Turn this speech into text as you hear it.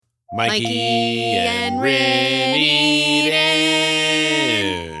Mikey and Rin eating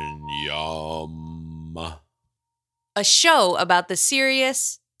yum. A show about the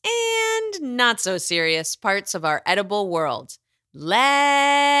serious and not so serious parts of our edible world.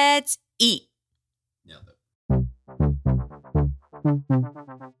 Let's eat.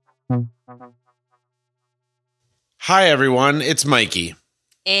 Hi, everyone. It's Mikey.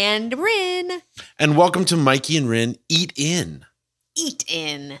 And Rin. And welcome to Mikey and Rin Eat In. Eat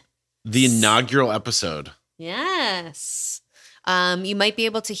in. The inaugural episode. Yes. You might be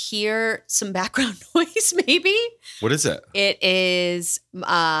able to hear some background noise, maybe. What is it? It is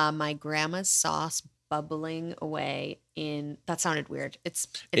my grandma's sauce bubbling away in. That sounded weird. I'm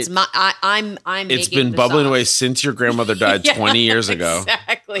It's making been the bubbling sauce. away since your grandmother died Yeah, 20 years ago.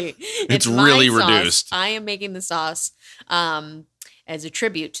 Exactly. It's my really sauce. reduced. I am making the sauce as a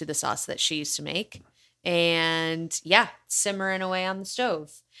tribute to the sauce that she used to make. And yeah, simmering away on the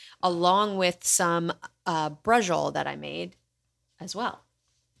stove, along with some brajol that I made as well.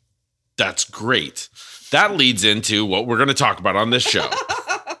 That's great. That leads into what we're going to talk about on this show.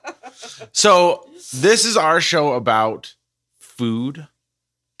 So this is our show about food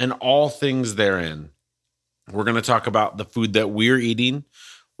and all things therein. We're going to talk about the food that we're eating.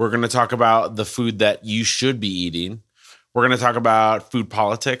 We're going to talk about the food that you should be eating. We're going to talk about food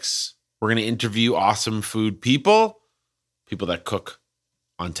politics. We're going to interview awesome food people that cook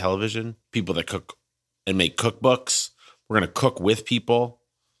on television, people that cook and make cookbooks. We're going to cook with people,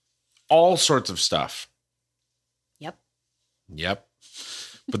 all sorts of stuff. Yep.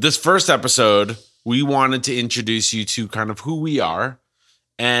 But this first episode, we wanted to introduce you to kind of who we are.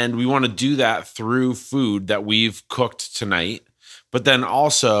 And we want to do that through food that we've cooked tonight, but then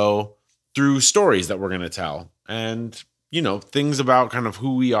also through stories that we're going to tell. And things about kind of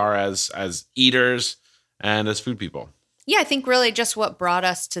who we are as eaters and as food people. Yeah, I think really just what brought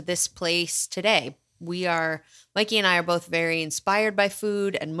us to this place today. Mikey and I are both very inspired by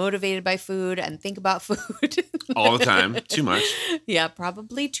food and motivated by food and think about food. All the time. Too much. Yeah,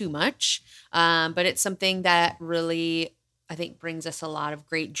 probably too much. But it's something that really, I think, brings us a lot of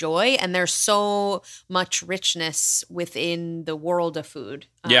great joy. And there's so much richness within the world of food.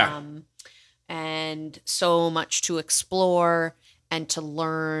 Yeah. And so much to explore and to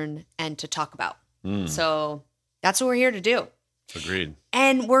learn and to talk about. So that's what we're here to do. Agreed.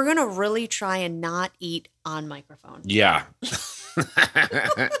 And we're going to really try and not eat on microphone. Yeah.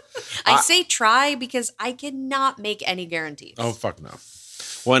 I say try because I cannot make any guarantees. Oh, fuck no.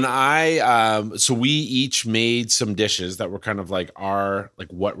 When so we each made some dishes that were kind of like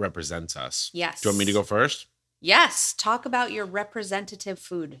what represents us. Yes. Do you want me to go first? Yes. Talk about your representative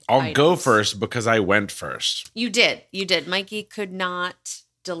food. I'll go first because I went first. You did. Mikey could not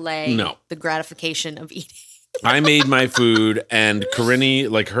delay the gratification of eating. I made my food, and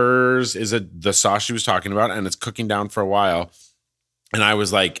Corinne, hers is the sauce she was talking about, and it's cooking down for a while. And I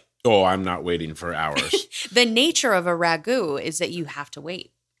was like, oh, I'm not waiting for hours. The nature of a ragu is that you have to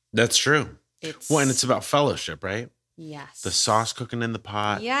wait. That's true. And it's about fellowship, right? Yes. The sauce cooking in the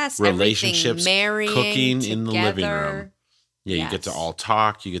pot. Yes. Relationships, marrying cooking together. in the living room. Yeah, Yes. You get to all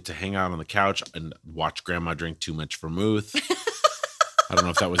talk. You get to hang out on the couch and watch grandma drink too much vermouth. I don't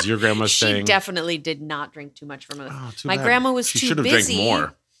know if that was your grandma's thing. She definitely did not drink too much vermouth. Oh, My bad. grandma was she too should have busy. drank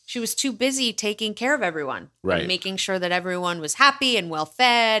more. She was too busy taking care of everyone. Right. And making sure that everyone was happy and well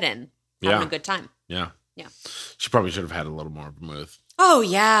fed and having a good time. Yeah. Yeah. She probably should have had a little more vermouth. Oh,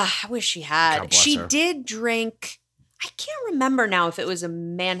 yeah. I wish she had. God bless She her. did drink. I can't remember now if it was a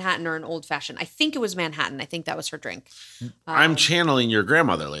Manhattan or an old fashioned. I think it was Manhattan. I think that was her drink. I'm channeling your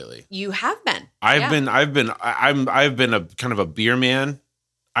grandmother lately. You have been. I've been a kind of a beer man,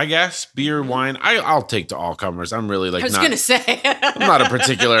 I guess. Beer, wine. I'll take to all comers. I'm really I was going to say. I'm not a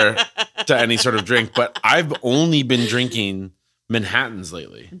particular to any sort of drink, but I've only been drinking Manhattans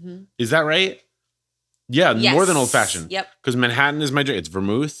lately. Mm-hmm. Is that right? Yeah, Yes. more than old fashioned. Yep. Because Manhattan is my drink. It's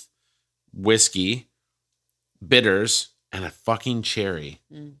vermouth, whiskey, bitters, and a fucking cherry.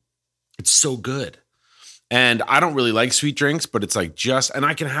 It's so good. And I don't really like sweet drinks, but it's and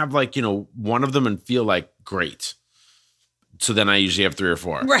I can have one of them and feel great. So then I usually have 3 or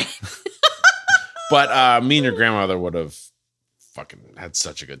 4. Right. But me and your grandmother would have fucking had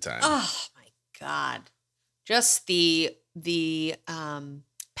such a good time. Oh my God. Just the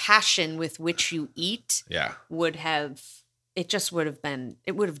passion with which you eat would have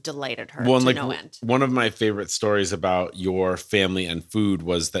delighted her to no end. One of my favorite stories about your family and food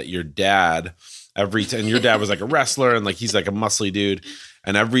was that your dad and your dad was like a wrestler and he's like a muscly dude.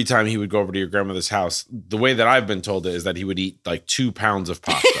 And every time he would go over to your grandmother's house, the way that I've been told it is that he would eat 2 pounds of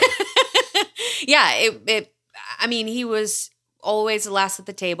pasta. Yeah, I mean, he was always the last at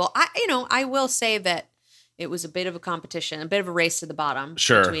the table. I will say that it was a bit of a competition, a bit of a race to the bottom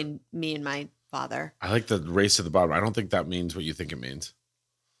Sure. between me and my father. I like the race to the bottom. I don't think that means what you think it means.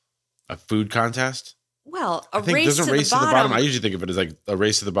 A food contest? Well, I think race, doesn't to, race the to the bottom. bottom. I usually think of it as like a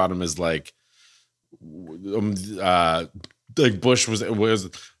race to the bottom is like Bush was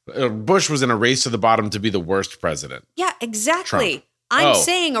in a race to the bottom to be the worst president. Yeah, exactly. Trump. I'm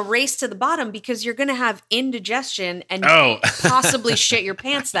saying a race to the bottom because you're going to have indigestion and possibly shit your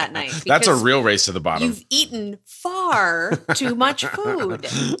pants that night. That's a because real race to the bottom. You've eaten far too much food.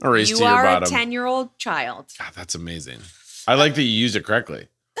 A race you to your are bottom. a 10-year-old child. God, that's amazing. I like that you used it correctly.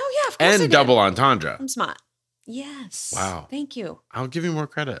 Oh, yeah, of course I And did. double entendre. I'm smart. Yes. Wow. Thank you. I'll give you more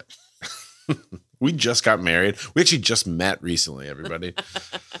credit. We just got married. We actually just met recently, everybody.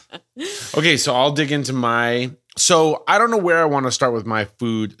 Okay, so I'll dig into so I don't know where I want to start with my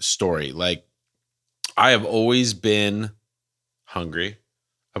food story. Like, I have always been hungry.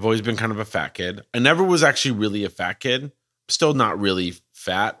 I've always been kind of a fat kid. I never was actually really a fat kid. Still not really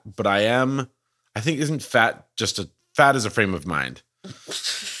fat, but I think isn't fat fat is a frame of mind.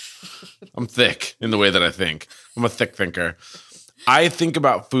 I'm thick in the way that I think. I'm a thick thinker. I think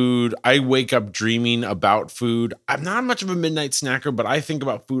about food. I wake up dreaming about food. I'm not much of a midnight snacker, but I think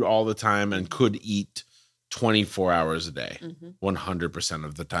about food all the time and could eat 24 hours a day, 100%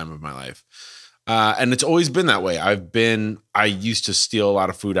 of the time of my life. And it's always been that way. I used to steal a lot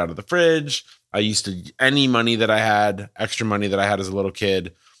of food out of the fridge. Any money that I had, extra money that I had as a little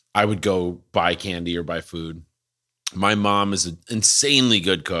kid, I would go buy candy or buy food. My mom is an insanely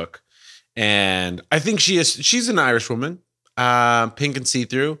good cook. And I think she's an Irish woman. Pink and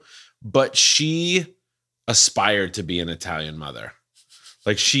see-through, but she aspired to be an Italian mother.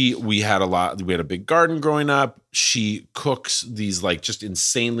 Like we had a big garden growing up. She cooks these like just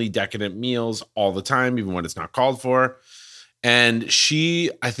insanely decadent meals all the time, even when it's not called for. And she,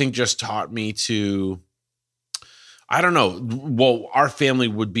 I think, just taught me to, I don't know. Well, our family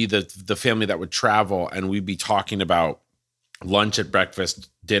would be the family that would travel, and we'd be talking about lunch at breakfast,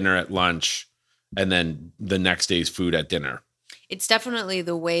 dinner at lunch, and then the next day's food at dinner. It's definitely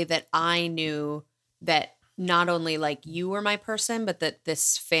the way that I knew that not only like you were my person, but that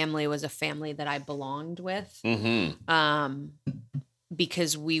this family was a family that I belonged with. Mm-hmm.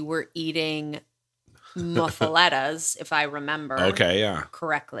 Because we were eating muffalettas, if I remember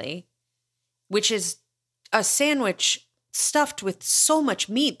correctly, which is a sandwich stuffed with so much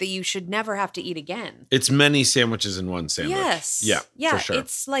meat that you should never have to eat again. It's many sandwiches in one sandwich. Yes. Yeah, for sure.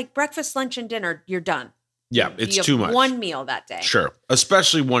 It's like breakfast, lunch, and dinner. You're done. Yeah, it's you have too much. One meal that day. Sure.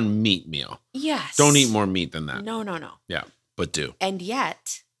 Especially one meat meal. Yes. Don't eat more meat than that. No. Yeah, but do. And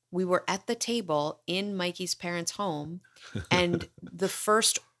yet, we were at the table in Mikey's parents' home, and the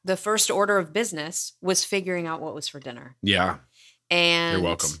first order of business was figuring out what was for dinner. Yeah. And you're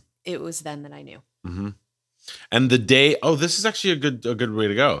welcome. It was then that I knew. Mm-hmm. And the day, this is actually a good way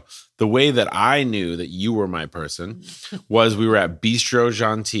to go. The way that I knew that you were my person was we were at Bistro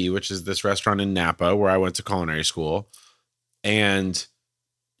Gentil, which is this restaurant in Napa where I went to culinary school. And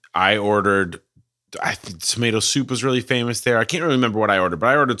I ordered, I think tomato soup was really famous there. I can't really remember what I ordered, but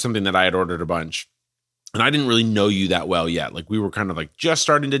I ordered something that I had ordered a bunch. And I didn't really know you that well yet. Like we were kind of like just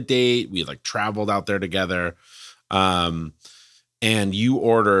starting to date. We had like traveled out there together. And you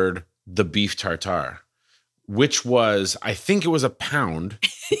ordered the beef tartare, which was, I think it was a pound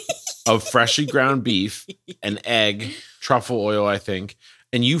of freshly ground beef, an egg, truffle oil, I think.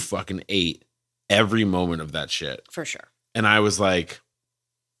 And you fucking ate every moment of that shit. For sure. And I was like,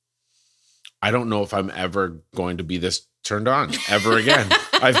 I don't know if I'm ever going to be this turned on ever again.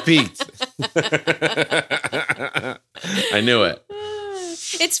 I've peaked. I knew it.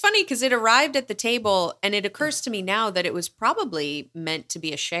 It's funny because it arrived at the table and it occurs to me now that it was probably meant to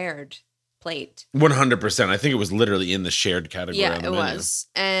be a shared plate. 100%. I think it was literally in the shared category. Yeah, it was.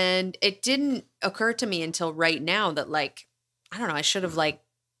 And it didn't occur to me until right now that like, I don't know, I should have like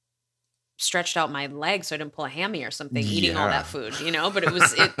stretched out my legs so I didn't pull a hammy or something eating all that food,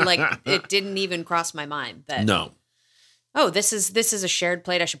 but it didn't even cross my mind that no. Oh, this is a shared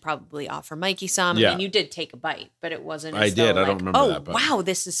plate. I should probably offer Mikey some. Yeah. I mean, you did take a bite, but it wasn't. I did. I don't remember that. But wow,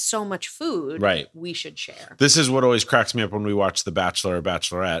 this is so much food. Right. We should share. This is what always cracks me up when we watch The Bachelor or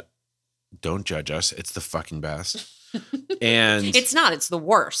Bachelorette. Don't judge us. It's the fucking best. And it's not. It's the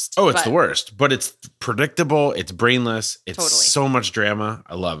worst. Oh, it's the worst. But it's predictable. It's brainless. It's totally. So much drama.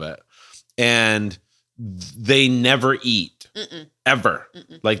 I love it. And they never eat. Ever.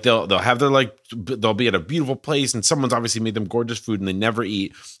 Like they'll have they'll be at a beautiful place and someone's obviously made them gorgeous food and they never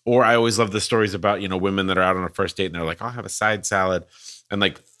eat. Or I always love the stories about, women that are out on a first date and they're like, I'll have a side salad. And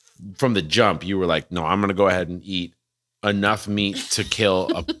like from the jump, you were like, no, I'm going to go ahead and eat enough meat to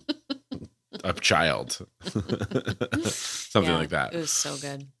kill a child. Something like that. It was so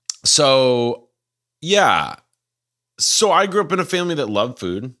good. So, yeah. So I grew up in a family that loved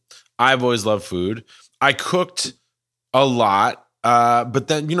food. I've always loved food. I cooked a lot. But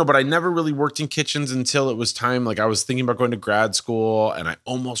then, but I never really worked in kitchens until it was time. Like I was thinking about going to grad school and I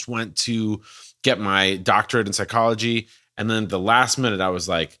almost went to get my doctorate in psychology. And then the last minute I was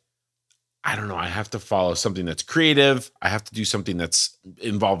like, I don't know. I have to follow something that's creative. I have to do something that's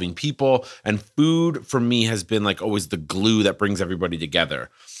involving people. And food for me has been like always the glue that brings everybody together.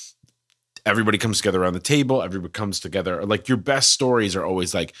 Everybody comes together around the table. Everybody comes together. Like your best stories are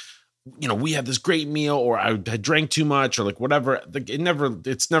always like, we had this great meal, or I had drank too much, or like whatever. Like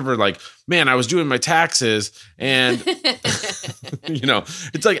it's never like, man, I was doing my taxes, and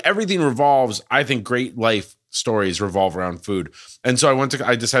it's like everything revolves. I think great life stories revolve around food, and so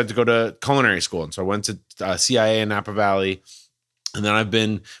I decided to go to culinary school, and so I went to CIA in Napa Valley, and then I've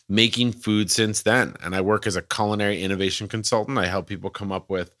been making food since then. And I work as a culinary innovation consultant. I help people come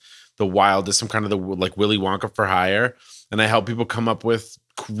up with the wildest, some kind of the like Willy Wonka for hire, and I help people come up with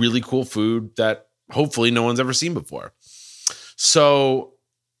really cool food that hopefully no one's ever seen before. So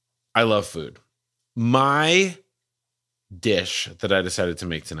I love food. My dish that I decided to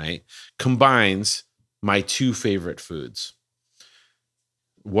make tonight combines my two favorite foods.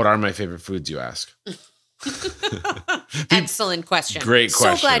 What are my favorite foods, you ask? Excellent question. Great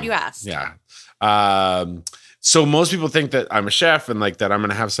question. So glad you asked. Yeah. So most people think that I'm a chef and like that I'm going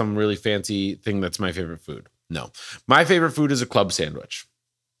to have some really fancy thing that's my favorite food. No. My favorite food is a club sandwich.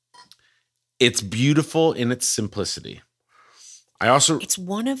 It's beautiful in its simplicity. It's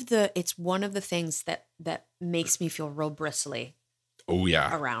one of the things that makes me feel real bristly. Oh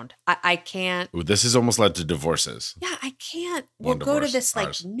yeah. Around. I can't. Ooh, this has almost led to divorces. Yeah, I can't. We'll go to this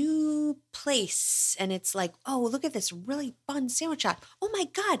like new place and it's like, oh, look at this really fun sandwich shop. Oh my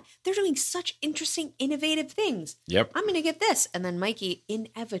God, they're doing such interesting, innovative things. Yep. I'm going to get this. And then Mikey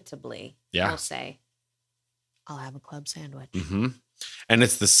inevitably will say, I'll have a club sandwich. Mm-hmm. And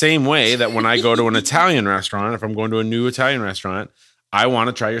it's the same way that when I go to an Italian restaurant, if I'm going to a new Italian restaurant, I want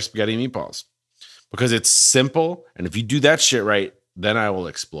to try your spaghetti and meatballs because it's simple. And if you do that shit right, then I will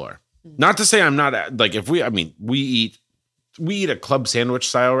explore. Mm-hmm. Not to say I'm not like, we eat at club sandwich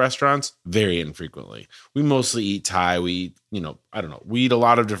style restaurants very infrequently. We mostly eat Thai. We eat, I don't know. We eat a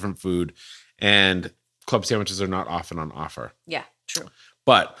lot of different food and club sandwiches are not often on offer. Yeah, true.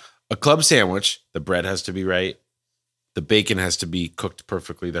 But a club sandwich, the bread has to be right. The bacon has to be cooked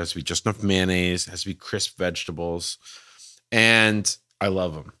perfectly. There has to be just enough mayonnaise. It has to be crisp vegetables. And I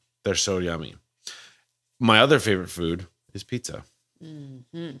love them. They're so yummy. My other favorite food is pizza.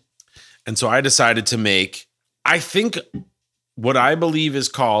 Mm-hmm. And so I decided to make, I think, what I believe is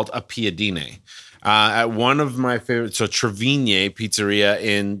called a piadine. At one of my favorites, so Trevigne Pizzeria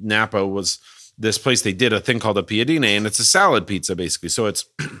in Napa was this place. They did a thing called a piadine, and it's a salad pizza, basically. So it's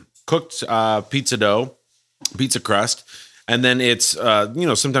cooked pizza dough, pizza crust, and then it's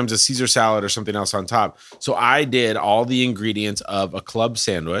sometimes a Caesar salad or something else on top. So I did all the ingredients of a club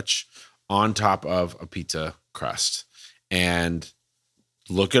sandwich on top of a pizza crust. And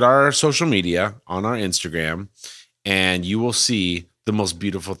look at our social media on our Instagram, and you will see the most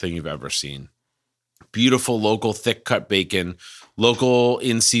beautiful thing you've ever seen. Beautiful local thick cut bacon, local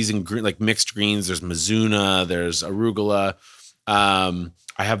in season green, like mixed greens. There's Mizuna, there's arugula.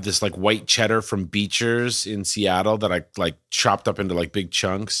 I have this like white cheddar from Beecher's in Seattle that I like chopped up into like big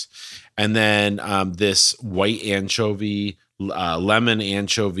chunks. And then this white anchovy, lemon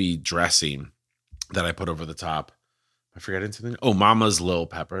anchovy dressing that I put over the top. I forgot something. Oh, Mama's Little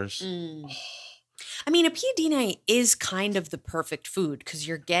Peppers. Mm. Oh. I mean, a piadine is kind of the perfect food because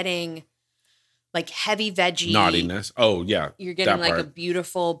you're getting like heavy veggie. Naughtiness. Oh, yeah. You're getting like a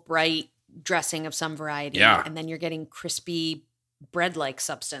beautiful, bright dressing of some variety. Yeah. And then you're getting crispy bread-like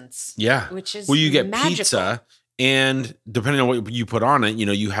substance. Yeah. Which is you get magical. Pizza, and depending on what you put on it,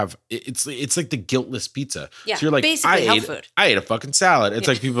 you have it's like the guiltless pizza. Yeah. So you're like, basically I ate a fucking salad. It's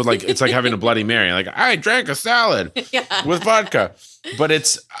like people like it's like having a Bloody Mary. Like I drank a salad with vodka. But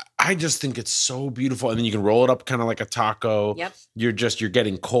I just think it's so beautiful. And then you can roll it up kind of like a taco. Yep. You're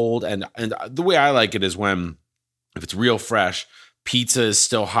getting cold. And the way I like it is if it's real fresh, pizza is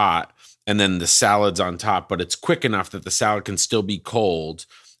still hot. And then the salad's on top, but it's quick enough that the salad can still be cold.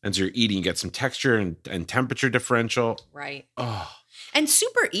 And so you're eating, you get some texture and temperature differential. Right. Oh. And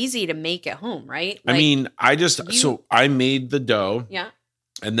super easy to make at home, right? Like, I mean, I made the dough. Yeah.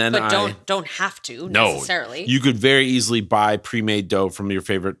 And then don't have to necessarily. You could very easily buy pre-made dough from your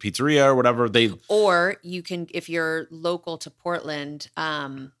favorite pizzeria or whatever. Or you can, if you're local to Portland,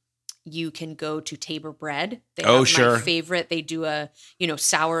 you can go to Tabor Bread. They Oh, have sure. my favorite. They do a,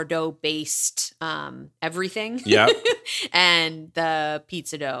 sourdough based everything. Yep. And the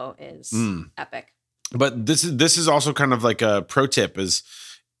pizza dough is epic. But this is also kind of like a pro tip is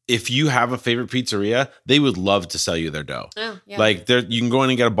if you have a favorite pizzeria, they would love to sell you their dough. Oh, yeah. Like you can go in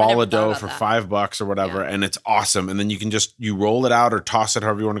and get a ball never of dough thought for about $5 or whatever, Yeah. and it's awesome. And then you can you roll it out or toss it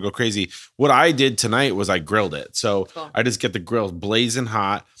however you want to go crazy. What I did tonight was I grilled it. So Cool. I just get the grill blazing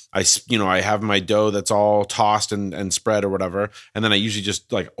hot. I have my dough that's all tossed and spread or whatever. And then I usually just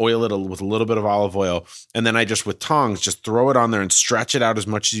like oil it with a little bit of olive oil. And then I just with tongs, just throw it on there and stretch it out as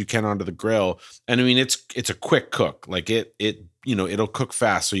much as you can onto the grill. And I mean, it's a quick cook. Like it'll cook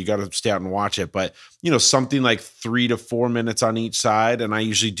fast. So you got to stay out and watch it. But something like 3 to 4 minutes on each side. And I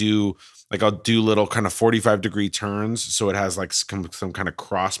usually I'll do little kind of 45-degree turns. So it has like some kind of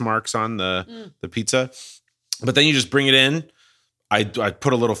cross marks on the pizza. But then you just bring it in. I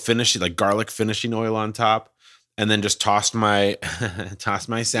put a little like garlic finishing oil on top, and then just tossed my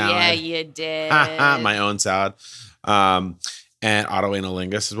salad. Yeah, you did. My own salad, and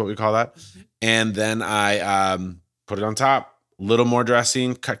autoanalingus is what we call that. And then I put it on top, a little more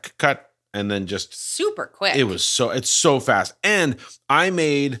dressing, cut, and then just Super quick. it's so fast. And I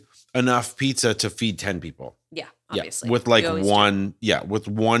made enough pizza to feed 10 people. Yeah, obviously. Yeah, with like You always with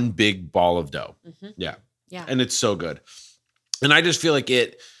one big ball of dough. Yeah. Yeah. And it's so good. And I just feel like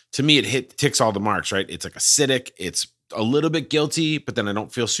it ticks all the marks, right? It's like acidic. It's a little bit guilty, but then I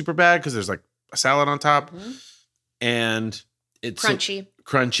don't feel super bad because there's like a salad on top. And it's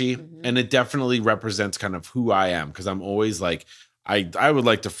crunchy. And it definitely represents kind of who I am. Cause I'm always like, I would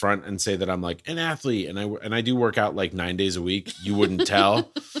like to front and say that I'm like an athlete and I do work out like 9 days a week. You wouldn't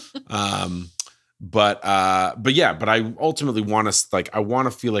tell. But I ultimately want to I want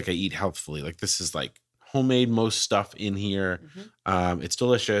to feel like I eat healthfully. Like this is like homemade most stuff in here. It's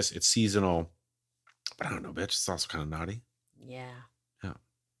delicious. It's seasonal. But I don't know, bitch. It's also kind of naughty. Yeah. Yeah.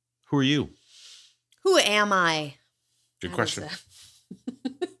 Who are you? Who am I? Good question.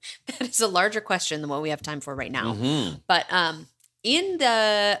 That is a larger question than what we have time for right now. Mm-hmm. But in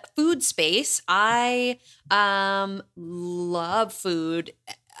the food space, I love food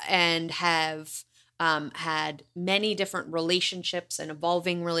and have had many different relationships and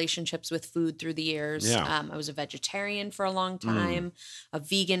evolving relationships with food through the years. Yeah. I was a vegetarian for a long time, a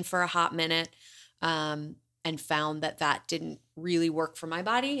vegan for a hot minute, and found that didn't really work for my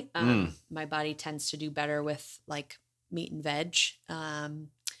body. My body tends to do better with like meat and veg.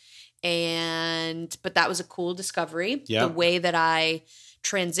 But that was a cool discovery. Yeah. The way that I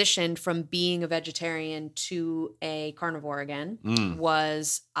transitioned from being a vegetarian to a carnivore again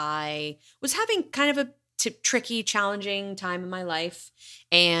was I was having kind of a tricky, challenging time in my life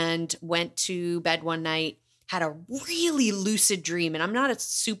and went to bed one night, had a really lucid dream. And I'm not a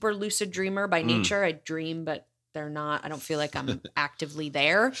super lucid dreamer by nature. I dream, but I don't feel like I'm actively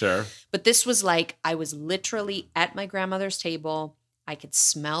there. Sure. But this was like, I was literally at my grandmother's table. I could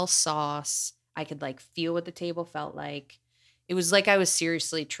smell sauce. I could like feel what the table felt like. It was like I was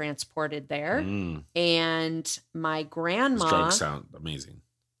seriously transported there. And my grandma. These drugs sound amazing.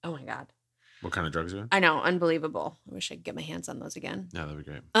 Oh my God. What kind of drugs are you? I know. Unbelievable. I wish I could get my hands on those again. Yeah, that'd be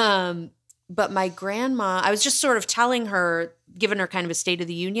great. But my grandma, I was just sort of telling her, giving her kind of a state of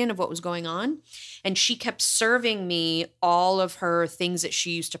the union of what was going on. And she kept serving me all of her things that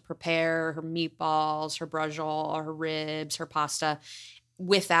she used to prepare, her meatballs, her brajol, her ribs, her pasta,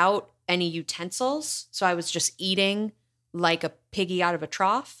 without any utensils. So I was just eating like a piggy out of a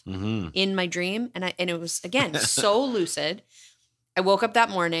trough in my dream. And it was, again, so lucid. I woke up that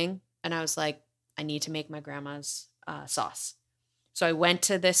morning and I was like, I need to make my grandma's sauce. So I went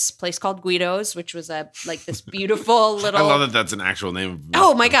to this place called Guido's, which was this beautiful little. I love that that's an actual name.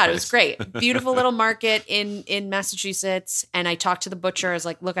 Oh my God, it was great. Beautiful little market in Massachusetts. And I talked to the butcher. I was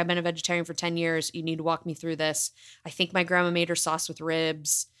like, look, I've been a vegetarian for 10 years. You need to walk me through this. I think my grandma made her sauce with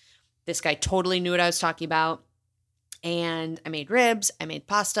ribs. This guy totally knew what I was talking about. And I made ribs. I made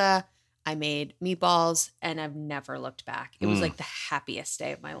pasta. I made meatballs. And I've never looked back. It was like the happiest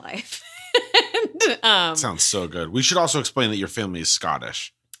day of my life. Sounds so good. We should also explain that your family is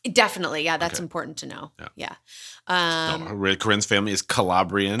Scottish. Definitely. Yeah, that's important to know. Yeah. Corinne's family is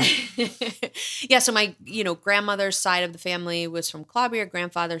Calabrian. Yeah, so my, grandmother's side of the family was from Calabria.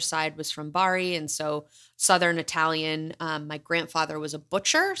 Grandfather's side was from Bari. And so Southern Italian. My grandfather was a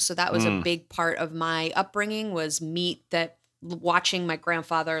butcher. So that was a big part of my upbringing was meat watching my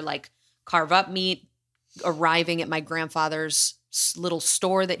grandfather like carve up meat, arriving at my grandfather's little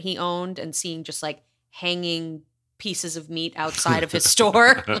store that he owned and seeing just like hanging pieces of meat outside of his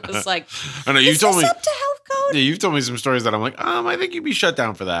store. It was like, I know you told me up to health Yeah, you've told me some stories that I'm like, I think you'd be shut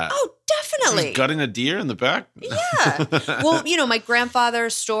down for that. Oh, definitely. Just gutting a deer in the back? Yeah. Well, my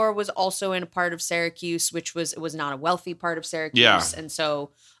grandfather's store was also in a part of Syracuse, which it was not a wealthy part of Syracuse. Yeah. And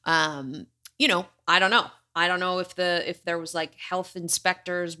so, I don't know. I don't know if there was like health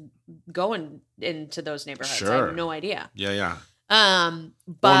inspectors going into those neighborhoods. I Sure. have no idea. Yeah. But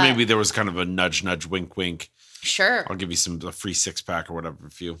Or maybe there was kind of a nudge, wink, wink. Sure. I'll give you a free 6-pack or whatever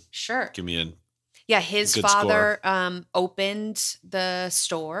if you Sure. give me a Yeah, his good father opened the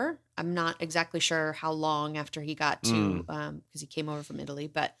store. I'm not exactly sure how long after he got to, because he came over from Italy,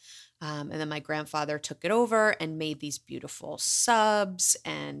 but, and then my grandfather took it over and made these beautiful subs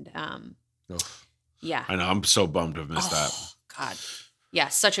and, yeah. I know. I'm so bummed to have missed that. God. Yeah,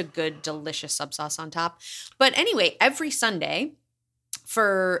 such a good, delicious sub sauce on top. But anyway, every Sunday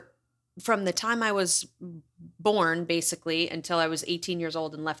from the time I was born, basically, until I was 18 years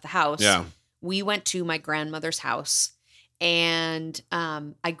old and left the house, we went to my grandmother's house. And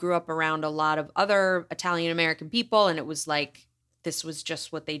I grew up around a lot of other Italian American people, and it was like, this was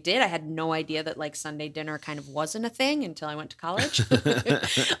just what they did. I had no idea that like Sunday dinner kind of wasn't a thing until I went to college.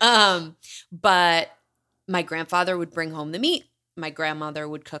 But my grandfather would bring home the meat. My grandmother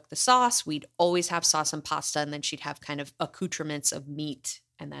would cook the sauce. We'd always have sauce and pasta, and then she'd have kind of accoutrements of meat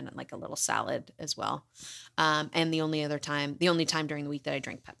and then like a little salad as well. And the only time during the week that I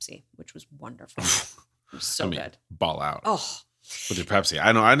drank Pepsi, which was wonderful. It was so good. Ball out. Oh, with your Pepsi.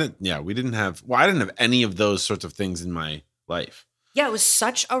 I know. I didn't have any of those sorts of things in my life. yeah, it was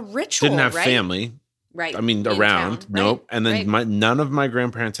such a ritual. Didn't have right? family. Right. I mean, In around. town, Nope. right, And then right. none of my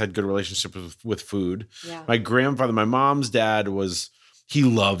grandparents had good relationships with food. Yeah. My grandfather, my mom's dad he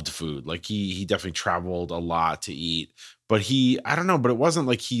loved food. Like he definitely traveled a lot to eat, but I don't know, but it wasn't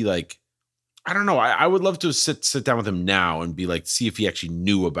like I don't know. I would love to sit down with him now and be like, see if he actually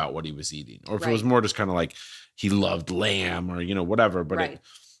knew about what he was eating, or if it was Right. more just kind of like he loved lamb or, whatever. But Right.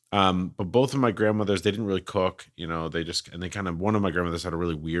 but both of my grandmothers, they didn't really cook, one of my grandmothers had a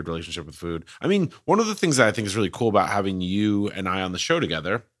really weird relationship with food. I mean, one of the things that I think is really cool about having you and I on the show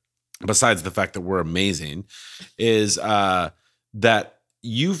together, besides the fact that we're amazing, is that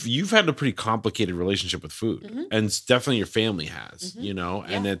you've had a pretty complicated relationship with food, and it's definitely your family has, and Yeah,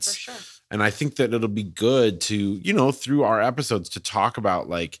 it's, for sure. and I think that it'll be good to, through our episodes to talk about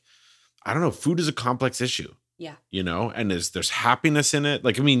like, I don't know, food is a complex issue. Yeah. And there's happiness in it.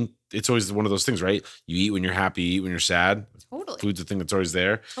 Like, I mean, it's always one of those things, right? You eat when you're happy, you eat when you're sad. Totally. Food's a thing that's always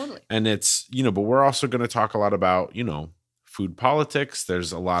there. Totally. And it's, but we're also going to talk a lot about, food politics.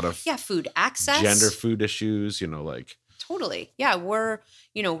 There's a lot of food access. gender food issues, like. Totally. Yeah. We're,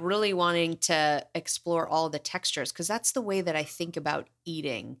 really wanting to explore all the textures, because that's the way that I think about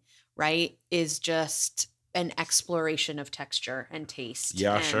eating, right? Is just an exploration of texture and taste.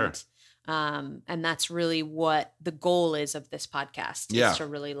 Yeah, sure. And that's really what the goal is of this podcast, Yeah. is to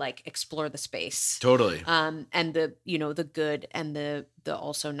really like explore the space. Totally. And the, the good and the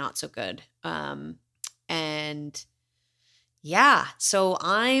also not so good. And yeah, so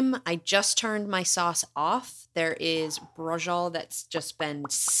I just turned my sauce off. There is brujol that's just been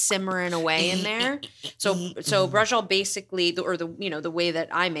simmering away in there. So brujol basically, the way that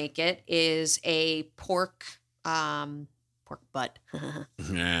I make it is a pork butt,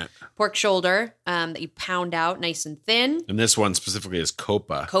 Yeah. pork shoulder that you pound out nice and thin. And this one specifically is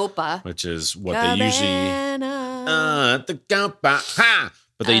copa, Copa. which is what they usually Cabana. the copa, ha!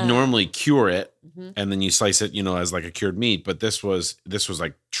 But they normally cure it, Mhm. and then you slice it, as like a cured meat. But this was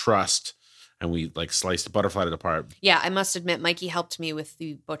like trussed, and we like sliced, butterflied it apart. Yeah, I must admit, Mikey helped me with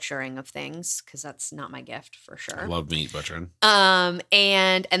the butchering of things, because that's not my gift for I sure. love meat butchering. And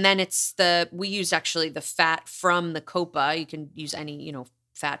then we use actually the fat from the copa. You can use any,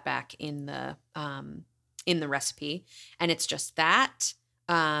 fat back in the recipe. And it's just that,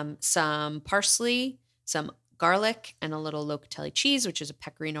 some parsley, some garlic, and a little locatelli cheese, which is a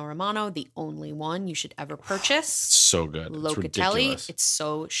pecorino romano, the only one you should ever purchase. It's so good. It's Locatelli. ridiculous. It's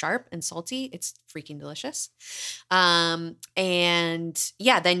so sharp and salty. It's freaking delicious. And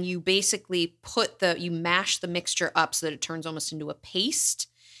yeah, then you basically you mash the mixture up so that it turns almost into a paste.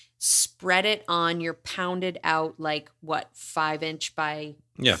 Spread it on your pounded out, 5-inch by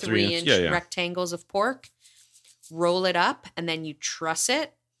 3-inch rectangles of pork. Roll it up, and then you truss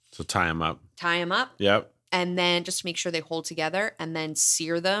it. So tie them up. Yep. And then just to make sure they hold together, and then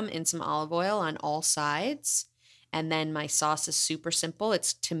sear them in some olive oil on all sides. And then my sauce is super simple.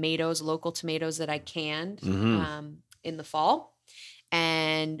 It's local tomatoes that I canned in the fall,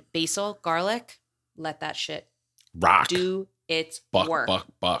 and basil, garlic. Let that shit Rock. do its work.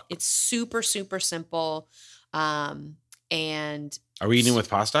 Buck. It's super, super simple. And Are we eating with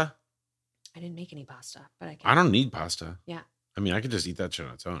pasta? I didn't make any pasta, but I can. I don't need pasta. Yeah. I mean, I could just eat that shit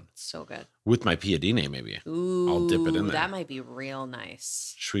on its own. It's so good. With my piadine, maybe. Ooh, I'll dip it in there. That might be real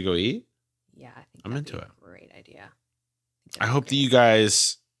nice. Should we go eat? Yeah, I think I'm that'd into be it. a great idea. I hope that you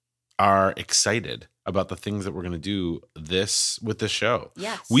guys are excited about the things that we're going to do with this show.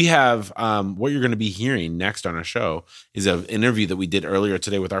 Yes. We have what you're going to be hearing next on our show is an interview that we did earlier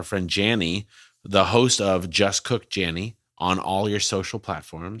today with our friend Janny, the host of Just Cook Janny on all your social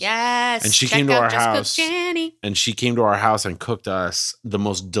platforms. Yes. And she check came to out our Just Cook house. Janny. And she came to our house and cooked us the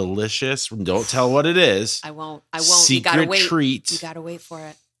most delicious, don't tell what it is. I won't. You Secret gotta wait. treat. You gotta wait for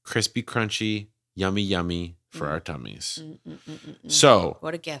it. Crispy, crunchy, yummy for our tummies. Mm. So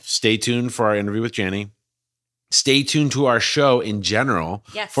What a gift. stay tuned for our interview with Janny. Stay tuned to our show in general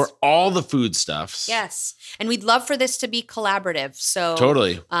Yes. for all the food stuffs. Yes. And we'd love for this to be collaborative. So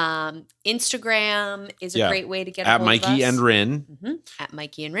Totally. Instagram is a Yeah. great way to get a At hold Mikey of us. and Rin. At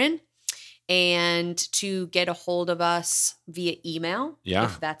Mikey and Rin. And to get a hold of us via email. Yeah.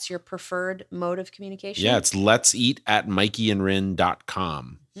 If that's your preferred mode of communication. Yeah, it's let's eat at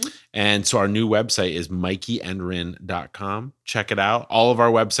mikeyandrin.com. And so our new website is mikeyandrin.com. Check it out. All of our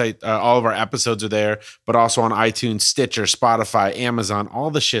all of our episodes are there, but also on iTunes, Stitcher, Spotify, Amazon, all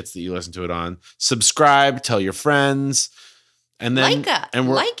the shits that you listen to it on. Subscribe, tell your friends, and then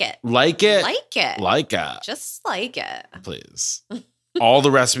like it. Just like it. Please. All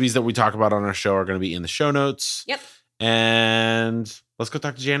the recipes that we talk about on our show are going to be in the show notes. Yep. And let's go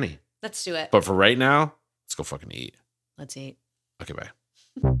talk to Janny. Let's do it. But for right now, let's go fucking eat. Let's eat. Okay, bye.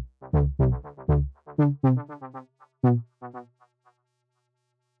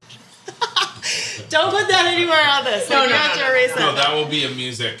 Don't put that anywhere on this. No, You have to erase that. that will be a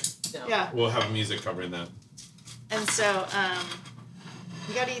music. Yeah. We'll have music covering that. And so,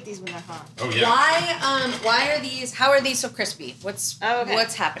 you gotta eat these when they're hot. Oh Why are these? How are these so crispy? What's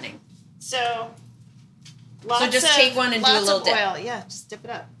happening? So, just take one and do a lots little of dip. oil. Yeah, just dip it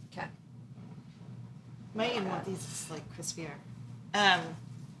up. Okay. Might even want these like crispier.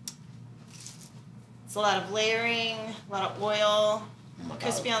 It's a lot of layering, a lot of oil,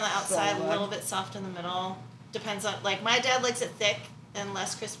 crispy on the outside, a little bit soft in the middle. Depends on, like, my dad likes it thick and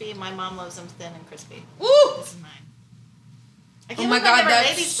less crispy. My mom loves them thin and crispy. Ooh! This is mine. I Oh can't my believe I god, never made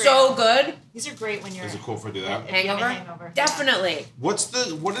that's these for so you. good. These are great when you're. Is it cool if I do that? if you have a Hangover? hangover. Definitely. What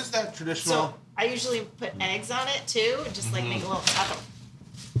is that traditional? So I usually put eggs on it too, and just like make a little taco.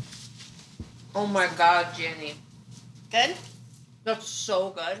 Oh my god, Jenny. Good. That's so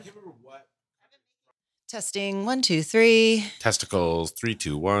good. Testing 1, 2, 3. Testicles, 3,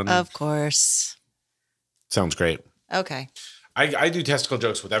 2, 1. Of course. Sounds great. Okay. I do testicle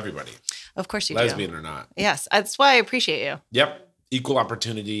jokes with everybody, Of course you lesbian do. or not. Yes, that's why I appreciate you. Yep. Equal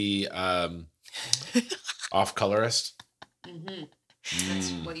opportunity, off colorist.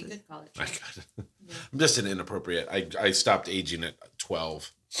 That's what you could call it. I'm just an inappropriate. I stopped aging at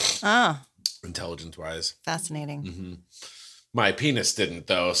 12, Ah, intelligence wise. fascinating. My penis didn't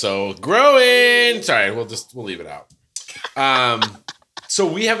though, so growing. Sorry, we'll leave it out. So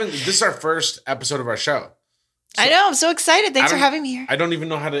this is our first episode of our show. I know. I'm so excited. Thanks for having me here. I don't even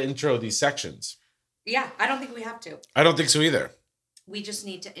know how to intro these sections. Yeah, I don't think we have to. I don't think so either. We just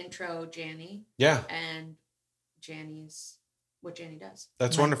need to intro Janny Yeah, and what Janny does.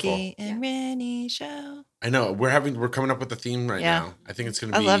 that's wonderful. Mikey and Rennie show. I know we're coming up with a theme right Yeah. now. I think it's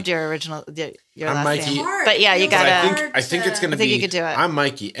gonna I be. loved your original. Your I'm last Mikey. name. Hard. But yeah, you Feels But gotta. I think it's gonna I think be. you could do it. I'm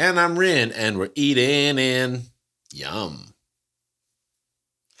Mikey and I'm Rin and we're eating in yum.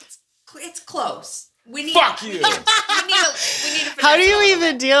 It's close. We need. Fuck you. We need a How do you finesse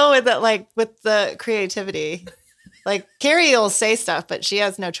even deal with it? Like with the creativity. Like Carrie will say stuff, but she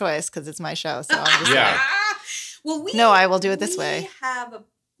has no choice because it's my show. So I'm just Yeah. like, Well, no, I will do it this way.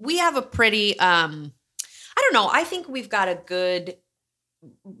 We have a pretty. I don't know. I think we've got a good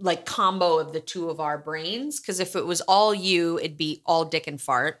like combo of the two of our brains. Because if it was all you, it'd be all dick and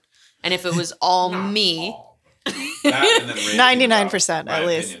fart, and if it was all me. 99% at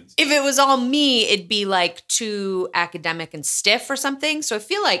least. If it was all me, it'd be like too academic and stiff or something. So I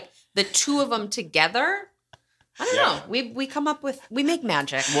feel like the two of them together, I don't know. We come up with, we make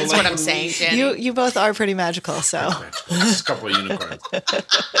magic. Well, That's like what I'm when saying, we- Jenny. You both are pretty magical. So Just a couple of unicorns. I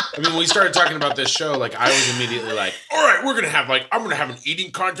mean, when we started talking about this show, like I was immediately like, all right, I'm gonna have an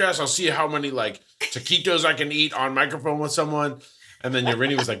eating contest. I'll see how many like taquitos I can eat on microphone with someone. And then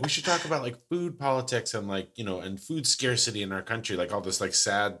Rennie was like, we should talk about like food politics and like, and food scarcity in our country, like all this like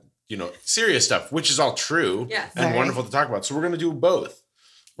sad, serious stuff, which is all true Yes. and Right. wonderful to talk about. So we're gonna do both.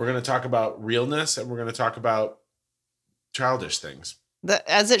 We're gonna talk about realness and we're gonna talk about childish things.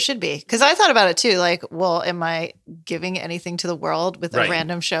 As it should be. Because I thought about it too. Like, well, am I giving anything to the world with Right. a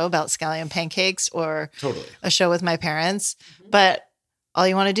random show about scallion pancakes or Totally. a show with my parents? Mm-hmm. But all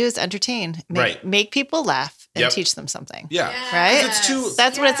you want to do is entertain, Right. make people laugh and Yep. teach them something. Yeah. Right? It's too-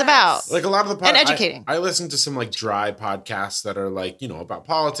 That's what it's about. Like a lot of the And educating. I listen to some like dry podcasts that are like, about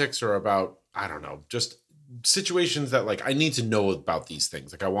politics or about, I don't know, just situations that like I need to know about these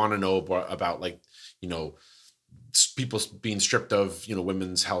things. Like I want to know about like, people being stripped of,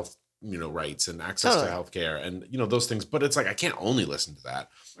 women's health, rights and access Totally. to healthcare and, those things. But it's like, I can't only listen to that.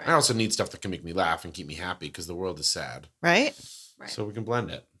 Right. I also need stuff that can make me laugh and keep me happy because the world is sad. Right? Right. So we can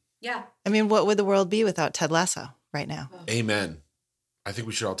blend it. Yeah. I mean, what would the world be without Ted Lasso right now? Amen. I think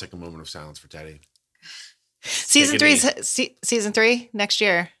we should all take a moment of silence for Teddy. Season Take a 3 season 3 next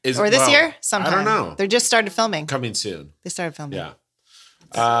year Is- or this well, year sometime. I don't know. They're just started filming. Coming soon. They started filming. Yeah.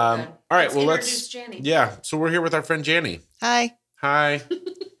 All right. Well, introduce Janny. Yeah. So we're here with our friend Janny. Hi. Hi.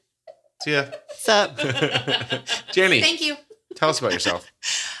 See ya. What's up? Janny, Thank you. tell us about yourself.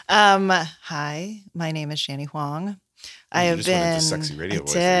 Hi. My name is Janny Huang. I You have just went been. into sexy radio I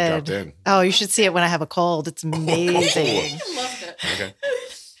voice and you did. dropped in. Oh, you should see it when I have a cold. It's amazing. I loved it. Okay.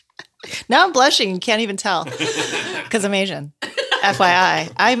 Now I'm blushing. You can't even tell because I'm Asian.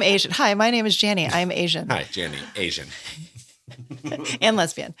 FYI, I'm Asian. Hi, my name is Janny. I'm Asian Hi, Janny, Asian. and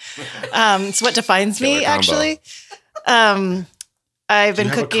lesbian. It's what defines Killer me, combo. actually. I've Do been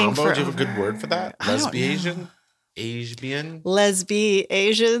you have cooking a combo? for. Do you have a good word for that? I don't Lesbian? Asian? Lesbi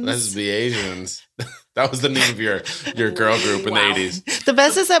Asians. Lesbians. That was the name of your girl group in Wow. the 80s. The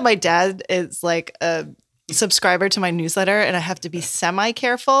best is that my dad is like a subscriber to my newsletter, and I have to be semi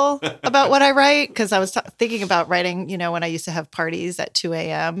careful about what I write because I was thinking about writing, when I used to have parties at 2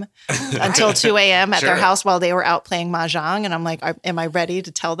 a.m. until 2 a.m. at their Sure. house while they were out playing mahjong. And I'm like, am I ready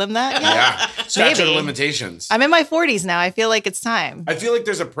to tell them that yet? Yeah. Statute of Maybe. limitations. I'm in my 40s now. I feel like it's time. I feel like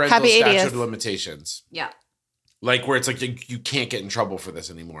there's a parental Happy statute 80th. of limitations. Yeah. Like where it's like you can't get in trouble for this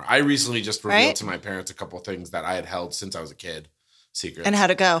anymore. I recently just revealed Right? to my parents a couple things that I had held since I was a kid. Secrets. And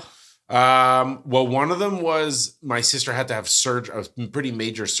how'd it go? Well, one of them was my sister had to have a pretty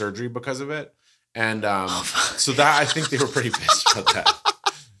major surgery because of it. And so that I think they were pretty pissed about that.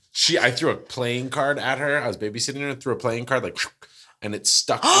 I threw a playing card at her. I was babysitting her and threw a playing card and it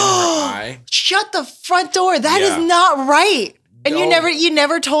stuck in her eye. Shut the front door. That is Yeah. not right. And No. you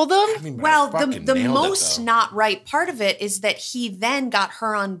never told them? I mean, but I Well, fucking the nailed it, most though. not right part of it is that he then got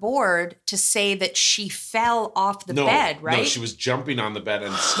her on board to say that she fell off the bed, right? No, she was jumping on the bed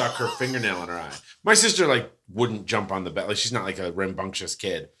and stuck her fingernail in her eye. My sister wouldn't jump on the bed. Like she's not like a rambunctious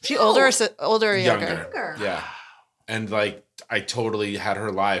kid. She older or younger? Younger. Yeah. And I totally had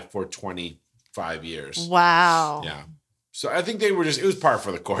her live for 25 years. Wow. Yeah. So I think they were it was par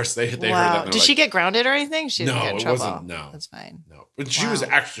for the course. They heard that. Wow. And they're Did she like, get grounded or anything? She didn't No, get in it trouble. wasn't. No. That's fine. No. But she Wow. was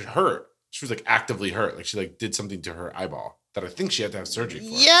actually hurt. She was actively hurt. Like she did something to her eyeball that I think she had to have surgery for.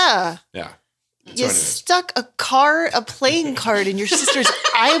 Yeah. Yeah. So You anyways. stuck a playing card in your sister's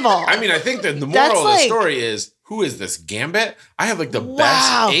eyeball. I mean, I think that the That's moral of the like- story is who is this Gambit? I have the Wow.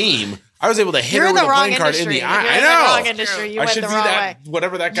 best aim. I was able to hit You're her in with the a wrong playing card in industry. the eye. You're I in the wrong know. industry. You I went should the be wrong that way.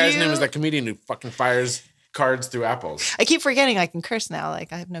 whatever that guy's name is, You- that comedian who fucking fires cards through apples. I keep forgetting I can curse now.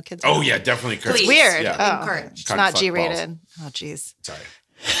 Like I have no kids. Oh now. yeah, definitely. Kurt. Please. Weird. Yeah. Oh, Encouraged. it's Cunt not fuck G-rated. Oh, jeez. Sorry.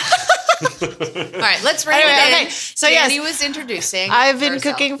 All right, let's bring Anyway, it in. okay. So, yes. Janny was introducing. I've been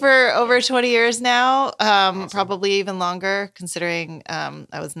herself. cooking for over 20 years now, probably even longer, considering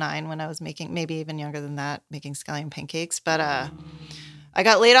I was 9 when I was making, maybe even younger than that, making scallion pancakes. But I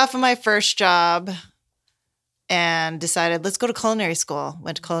got laid off of my first job and decided, let's go to culinary school.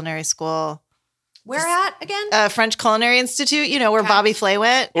 Went to culinary school, Where at again? French Culinary Institute, where Okay. Bobby Flay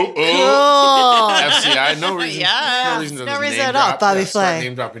went. Oh, Cool. FCI. No reason. Yeah. No reason to No just reason name at all. drop. Bobby Yeah, start Flay.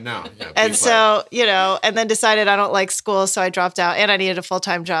 Name dropping now. Yeah, And big so, and then decided I don't like school, so I dropped out and I needed a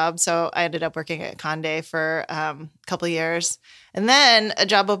full-time job. So I ended up working at Condé for a couple of years. And then a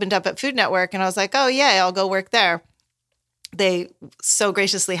job opened up at Food Network and I was like, oh, yeah, I'll go work there. They so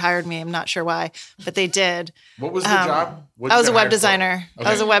graciously hired me. I'm not sure why, but they did. What was the job? What I did was you a get web hired for? designer. Okay.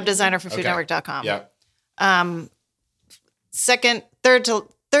 I was a web designer for Okay. foodnetwork.com. Yeah.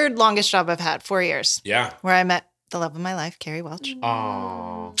 Third longest job I've had, 4 years, Yeah. where I met the love of my life, Carrie Welch.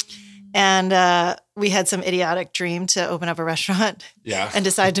 Oh. And we had some idiotic dream to open up a restaurant Yeah. and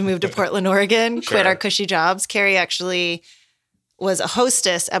decided to move to Portland, Oregon, Sure. quit our cushy jobs. Carrie actually was a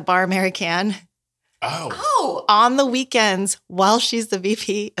hostess at Bar American Oh. Oh, on the weekends while she's the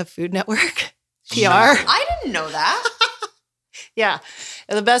VP of Food Network PR. I didn't know that. Yeah.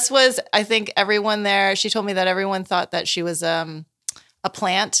 And the best was, I think everyone there, she told me that everyone thought that she was a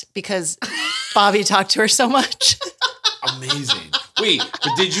plant because Bobby talked to her so much. Amazing. Wait,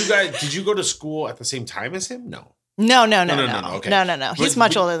 but did you go to school at the same time as him? No. No. Okay. No. He's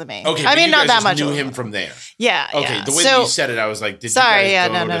much older than me. Okay, I but mean, you not guys that just much knew older. him from there. Yeah. Okay, yeah. the way So, that you said it, I was like, did sorry, you yeah,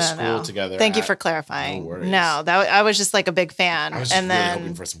 guys go no, to school no. together? Thank you at- for clarifying. No worries. No, I was just like a big fan. I was and just really then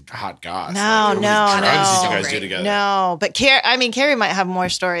hoping for some hot goss. No, Like, what no, drugs did you no. guys do together? No, but Carrie might have more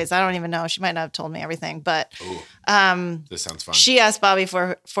stories. I don't even know. She might not have told me everything, but Ooh, this sounds fun. she asked Bobby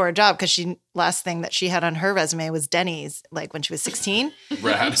for a job because she last thing that she had on her resume was Denny's, like when she was 16.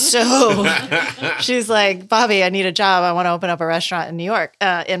 Rad. So she's like, Bobby, I need a job. I want to open up a restaurant in New York,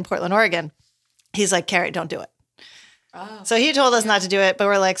 in Portland, Oregon. He's like, Carrie, don't do it. Oh. So he told us not to do it, but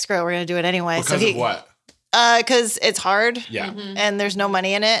we're like, screw it, we're going to do it anyway. Because of what? Because it's hard Yeah, and there's no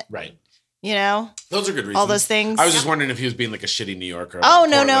money in it, right. you know? Those are good reasons. All those things. I was just wondering if he was being like a shitty New Yorker. Oh, about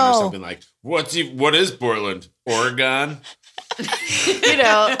no, Portland no. Or something like, what is Portland? Oregon? You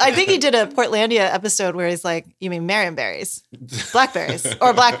know, I think he did a Portlandia episode where he's like, you mean Marionberries? Blackberries.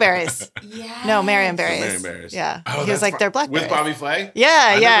 Or blackberries. Yeah. No, Marionberries. Marionberries. Yeah. Oh, he was that's like, fun. they're blackberries. With Bobby Flay? Yeah,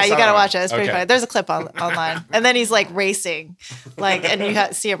 I yeah, never you saw gotta that watch it. one. It's pretty Okay. funny. There's a clip online, and then he's like racing, like, and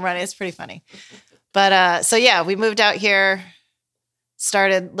you see him running. It's pretty funny. But so yeah, we moved out here,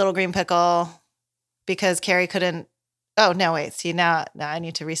 started Little Green Pickle because Carrie couldn't. Oh no, wait. See now I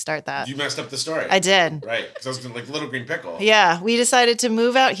need to restart that. You messed up the story. I did. Right, because I was gonna like Little Green Pickle. Yeah, we decided to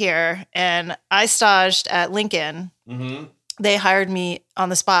move out here, and I staged at Lincoln. Mm-hmm. They hired me on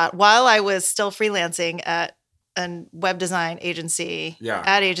the spot while I was still freelancing at a web design agency,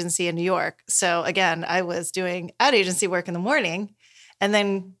 ad agency in New York. So again, I was doing ad agency work in the morning and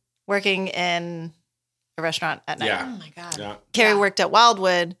then working in a restaurant at night. Yeah. Oh my God. Yeah. Carrie Yeah. worked at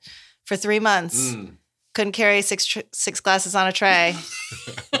Wildwood for 3 months. Couldn't carry six glasses on a tray.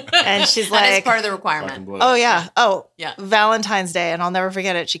 And she's That is like, part of the Fucking requirement. blew it. oh yeah. Oh, Yeah. Valentine's Day. And I'll never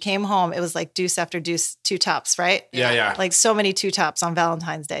forget it. She came home. It was like deuce after deuce, 2 tops, right? Yeah. Like so many 2 tops on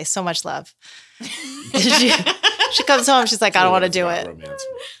Valentine's Day. So much love. she comes home. She's like, I don't want to do it. Romance.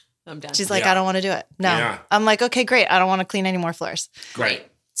 I'm done. She's like, Yeah. I don't want to do it. No. Yeah. I'm like, okay, great. I don't want to clean any more floors. Great.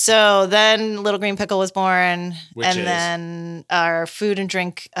 So then Little Green Pickle was born. Which and is? then our food and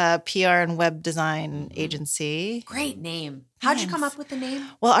drink PR and web design agency. Great name. How'd you come Thanks. up with the name?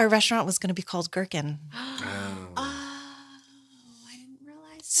 Well, our restaurant was going to be called Gherkin. Oh, I didn't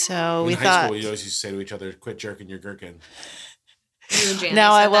realize. So In we high thought, school, you always used to say to each other, "Quit jerking your gherkin." You and Janet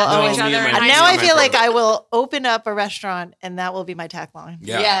Now I said will that to always- each No, me other and in my- high now school. I feel like brother. I will open up a restaurant and that will be my tagline.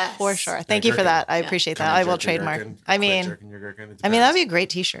 Yeah. Yes. For sure. Yeah, Thank you for Gherkin. that. I Yeah. appreciate Come that. and I will jerk your trademark. gherkin. I Quit mean, jerking your gherkin. It that'd be a depends. great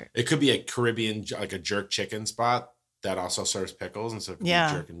t-shirt. It could be a Caribbean, like a jerk chicken spot that also serves pickles, and so it could Yeah.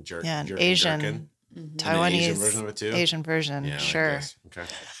 be jerk and jerk. Yeah, an jerk and Asian, gherkin. Mhm. And an Taiwanese Asian version of it too. Asian version. Yeah, I like sure. this. Okay.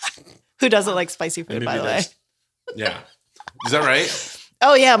 Who doesn't like spicy food, Maybe by the way? this. Yeah. Is that right?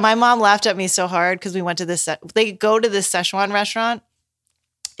 Oh yeah, my mom laughed at me so hard because we went to this. They go to this Szechuan restaurant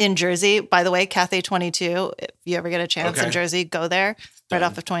in Jersey. By the way, Cathay 22. If you ever get a chance Okay. in Jersey, go there. Right Done.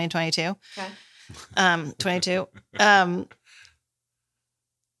 off of 2022. Okay. 22.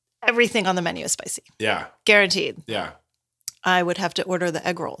 Everything on the menu is spicy, Yeah. guaranteed. Yeah. I would have to order the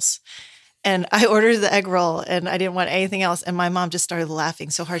egg rolls. And I ordered the egg roll and I didn't want anything else. And my mom just started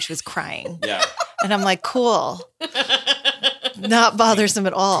laughing so hard she was crying. Yeah. And I'm like, cool. Not bothersome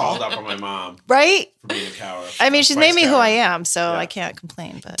at all. Called up on my mom Right? for being a coward. I mean, she's made me who I am, so Yeah. I can't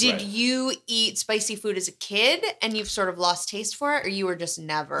complain. But Did Right. you eat spicy food as a kid and you've sort of lost taste for it, or you were just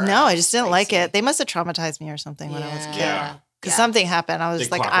never? no, I just didn't like spicy? it. They must have traumatized me or something when I was a kid. Yeah. Because something happened. I was They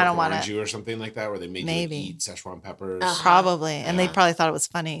just like, I Clockwork don't want Orange it. you or something like that, where they made Maybe. you eat Szechuan peppers. Uh-huh. Probably. And they Yeah. probably thought it was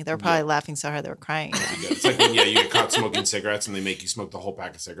funny. They were probably Yeah. laughing so hard they were crying. It's like when you get caught smoking cigarettes and they make you smoke the whole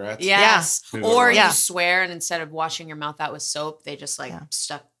pack of cigarettes. Yes. Yeah. Or Yeah. you swear, and instead of washing your mouth out with soap, they just like Yeah.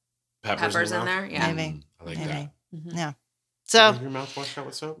 stuck Peppers, peppers your in mouth? there. Yeah. Maybe. I like Maybe. that. Mhm. Yeah. So Your mouth washed out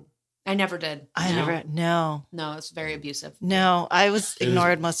with soap? I never did. I never, no. No, it's very abusive. No, I was It is-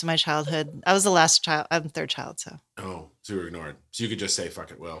 ignored most of my childhood. I was the last child. I'm the 3rd child. So Oh, so you were ignored. So you could just say,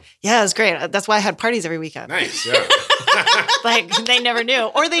 fuck it, Will. yeah, it was great. That's why I had parties every weekend. Nice, yeah. Like they never knew,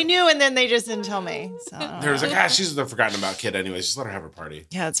 or they knew and then they just didn't tell me. So I don't There was know. like, ah, she's the forgotten about kid anyways. Just let her have her party.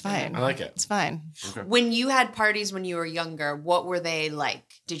 Yeah, it's fine. I like it. It's fine. Okay. When you had parties when you were younger, what were they like?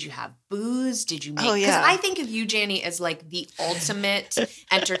 Did you have booze? Did you make? Oh, yeah. I think of you, Janie, as like the ultimate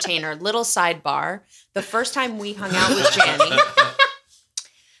entertainer. Little sidebar: the first time we hung out with Janie,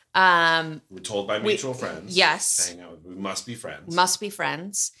 We're told by mutual friends. yes. to hang out. We must be friends. must be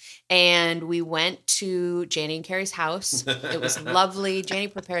friends, and we went to Janie and Carrie's house. It was lovely. Janie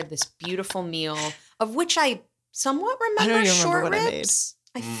prepared this beautiful meal, of which I somewhat remember. don't even remember Short what I made. ribs.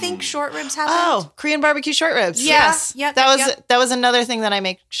 I think short ribs happened. Oh, Korean barbecue short ribs. Yeah, Yes. yep, That was yep. that was another thing that I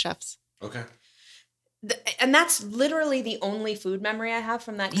make chefs. Okay. And that's literally the only food memory I have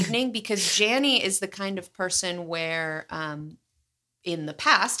from that evening, because Janny is the kind of person where, in the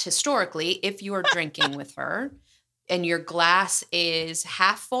past, historically, if you're drinking with her and your glass is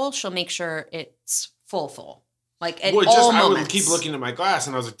half full, she'll make sure it's full. Like at all I would moments. keep looking at my glass,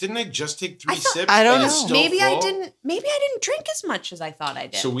 and I was like, "Didn't I just take 3 sips? I don't and it's know. still Maybe I full?" didn't. Maybe I didn't drink as much as I thought I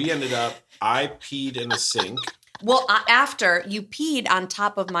did. So we ended up. I peed in a sink. Well, after you peed on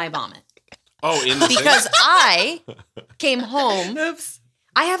top of my vomit, Oh, in the because sink? I came home. Oops.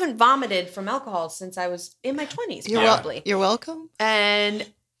 I haven't vomited from alcohol since I was in my 20s, probably. You're welcome. And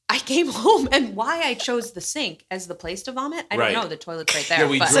I came home, and why I chose the sink as the place to vomit, I Right. don't know. The toilet's right there. Yeah,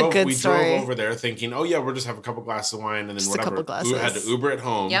 we but drove. good We story. drove over there thinking, "Oh yeah, we'll just have a couple glasses of wine and then Just a whatever." couple glasses. We had to Uber it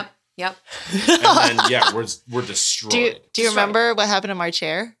home. Yep. And then yeah, we're destroyed. Do you Sorry. remember what happened to my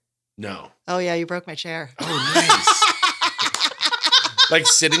chair? No. Oh yeah, you broke my chair. Oh, nice. Like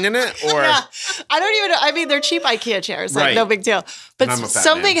sitting in it, or Yeah. I don't even know. I mean, they're cheap IKEA chairs, like Right. no big deal. But And I'm a fat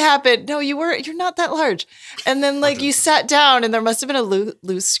something man. happened. No, you're not that large. And then like you sat down, and there must have been a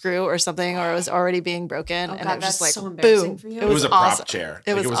loose screw or something, or it was already being broken. Oh, and God, it was just that's like so embarrassing boom. for you. it was a prop awesome. chair.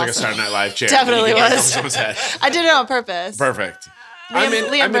 It Like, was like a awesome. Saturday Night Live chair. Definitely that you could was. get on someone's head. I did it on purpose. Perfect. Liam into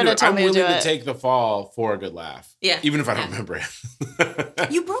Brenna it. told I'm me to willing do to it. take the fall for a good laugh. Yeah. Even if I don't Yeah. remember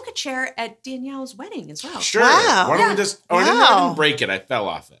it. You broke a chair at Danielle's wedding as well. Sure. Wow. Why don't we just? Oh, I Wow. didn't break it. I fell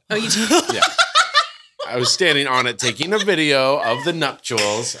off it. Oh, you did? Yeah. I was standing on it taking a video of the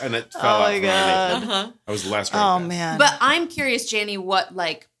nuptials, and it fell Oh off. my from God. underneath. Uh-huh. I was less drunk. Oh then. man. But I'm curious, Janny, what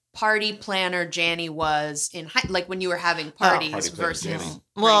like party planner Janny was in like when you were having parties Party planner versus Janny.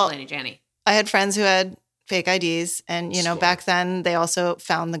 Well, party planner Janny. I had friends who had fake IDs, and Sure. back then they also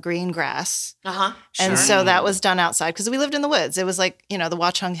found the green grass. Uh-huh. And Sure. so that was done outside because we lived in the woods. It was like, the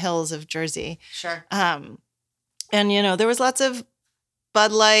Watchung Hills of Jersey. Sure. And, there was lots of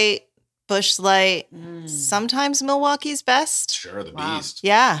Bud Light, Busch Light, Mm. sometimes Milwaukee's Best. Sure, the Wow. beast.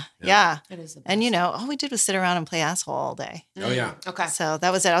 Yeah. Yeah. It is the And, best. all we did was sit around and play asshole all day. Oh, yeah. Okay. So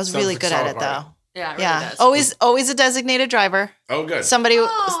that was it. I was Sounds really like good at solid it, party. though. Yeah, it really Yeah. does. Always a designated driver. Oh, good. Somebody,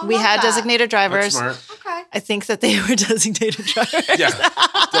 Oh, we love had that. designated That's drivers. smart. Okay. I think that they were designated drivers. Yeah.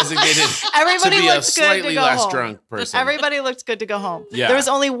 Designated Everybody to be a looked good to slightly go less home. drunk person. Everybody looked good to go home. Yeah. There was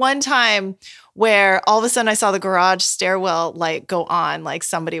only one time where all of a sudden I saw the garage stairwell light go on, like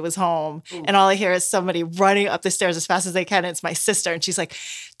somebody was home. And all I hear is somebody running up the stairs as fast as they can. And it's my sister. And she's like,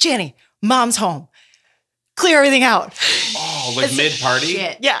 Janny, mom's home. Clear everything out. Oh, like mid-party?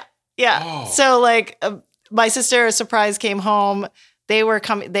 Shit. Yeah. Yeah. Oh. So like my sister, surprise, came home. They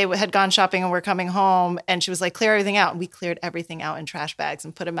had gone shopping and were coming home, and she was like, clear everything out. And we cleared everything out in trash bags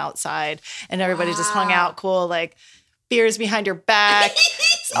and put them outside, and everybody just hung out cool, like beers behind your back,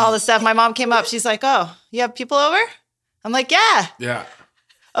 all the stuff. My mom came up. She's like, oh, you have people over? I'm like, yeah. Yeah.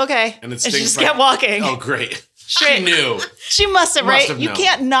 Okay. And it she stinks just like- kept walking. Oh, great. She Great. knew. She must have, Must right? have You known.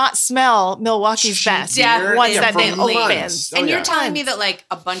 can't not smell Milwaukee's She Best did. once Yeah, that thing for opens. months. Oh, And yeah. you're telling me that like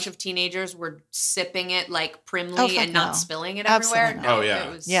a bunch of teenagers were sipping it like primly Oh, fuck and not no. spilling it Absolutely everywhere? not. Oh, yeah.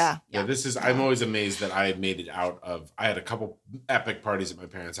 It was, Yeah. Yeah, this is. I'm always amazed that I made it out of. I had a couple epic parties at my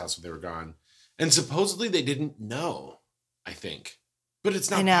parents' house when they were gone, and supposedly they didn't know. I think, but it's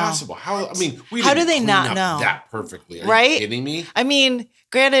I not know. possible. How? I mean, we How didn't do they clean not up know? that perfectly? Are Right? you kidding me? I mean,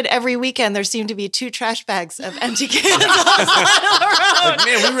 granted, every weekend there seemed to be 2 trash bags of empty cans on the side of the road. Like,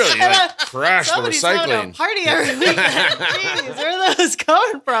 man, we really And, like crashed the Somebody's having a recycling. party every weekend. Jeez, where are those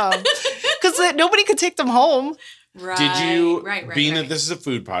coming from? Because nobody could take them home. Right. Did you, Right. being right. that this is a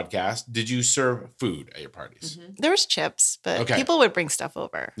food podcast, did you serve food at your parties? Mhm. There was chips, but Okay. people would bring stuff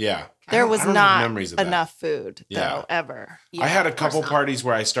over. Yeah, There was I don't have not memories of that. enough food, Yeah. though, ever. Yeah, I had a of course couple not. parties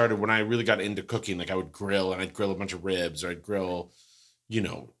where I started when I really got into cooking. Like I would grill, and I'd grill a bunch of ribs, or I'd grill,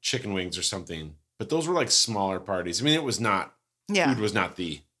 chicken wings or something. But those were like smaller parties. I mean, it was not Yeah. food was not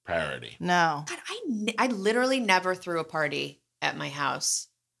the priority. No. God, I literally never threw a party at my house.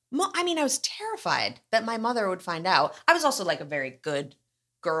 I mean, I was terrified that my mother would find out. I was also like a very good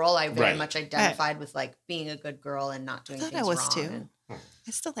girl. I very Right. much identified with like being a good girl and not doing I thought things I was wrong. too. And-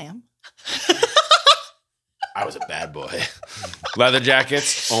 I still am. I was a bad boy. Leather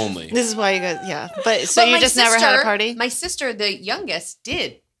jackets only. This is why you guys, yeah. But so But you my just never had a sister- party? My sister, the youngest,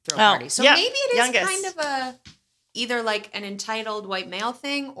 did throw Oh, parties. So yeah, maybe it is youngest. kind of a either like an entitled white male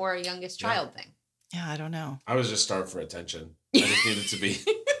thing or a youngest Yeah. child thing. Yeah, I don't know. I was just starved for attention. I just needed to be.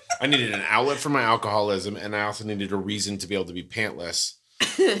 I needed an outlet for my alcoholism, and I also needed a reason to be able to be pantless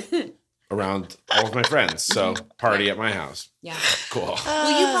around all of my friends. So party at my house. Yeah. Cool.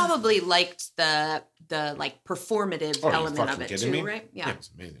 Well, you probably liked the like performative Oh, you element of fucking it kidding too, me? right? Yeah. It's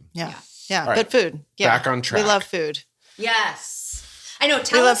amazing. Yeah. Yeah. Yeah. All right. Good food. Yeah. Back on track. We love food. Yes. I know.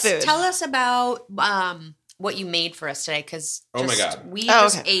 We love food. Tell us about what you made for us today, because Oh my God. we Oh,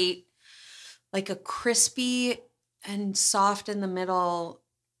 just okay. ate like a crispy and soft in the middle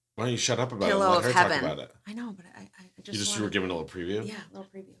Why don't you shut up about it and pillow let of her heaven. talk about it? I know, but I just You wanna- were giving a little preview? yeah, a little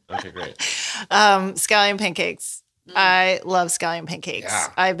preview. Okay, great. Scallion pancakes. I love scallion pancakes.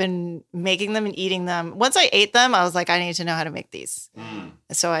 Yeah. I've been making them and eating them. Once I ate them, I was like, I need to know how to make these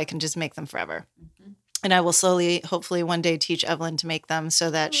so I can just make them forever. And I will slowly, hopefully one day teach Evelyn to make them so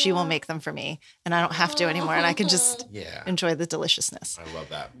that she will make them for me and I don't have to anymore. And I can just Yeah. enjoy the deliciousness. I love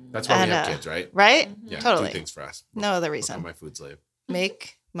that. That's why we And, have kids, right? Right? Yeah. Totally. Do things for us. No other Become reason. my food slave.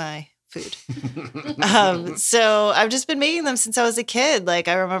 Make my food. So I've just been making them since I was a kid. Like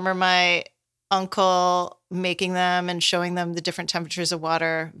I remember my uncle making them and showing them the different temperatures of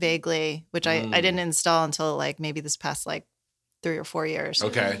water vaguely, which I didn't install until like maybe this past like 3 or 4 years.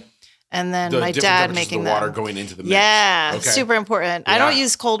 Okay. And then The my different dad temperatures of making the water them. going into the mix. Yeah, Okay. super important. I don't Yeah.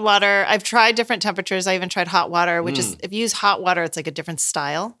 use cold water. I've tried different temperatures. I even tried hot water, which is if you use hot water, it's like a different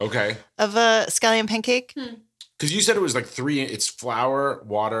style Okay. of a scallion pancake. Because you said it was like it's flour,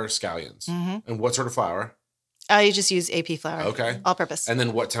 water, scallions. Mm-hmm. And what sort of flour? I just use AP flour. Okay. All purpose. And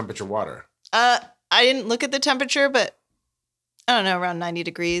then what temperature water? I didn't look at the temperature, but I don't know, around 90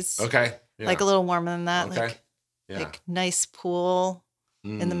 degrees. Okay. Yeah. Like a little warmer than that. Okay. Like, Yeah. like nice pool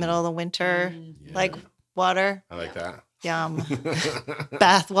in the middle of the winter. Yeah. Like water. I like that. Yum.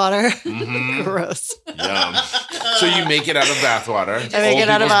 Bath water. Mhm. Gross. Yum. So you make it out of bath water. I make Old it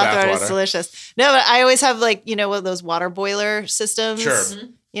out of people's bath water. It's delicious. No, but I always have like, you know, what those water boiler systems, Sure.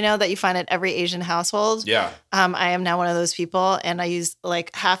 you know, that you find at every Asian household. Yeah. I am now one of those people and I use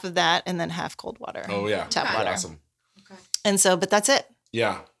like half of that and then half cold water. Oh yeah. Tap That's water. awesome. And so, but that's it.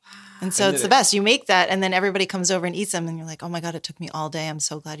 Yeah. And so And it's then the best. You make that and then everybody comes over and eats them and you're like, oh my God, it took me all day. I'm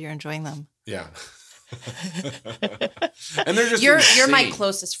so glad you're enjoying them. Yeah. And they're just You're my insane.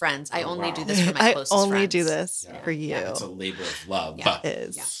 closest friends. I only wow. do this for my I closest only friends. do this Yeah. for you. Yeah, It's a labor of love. Yeah. It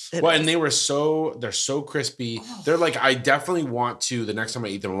is. It Well, is. and they're so crispy. They're like, I definitely want to, the next time I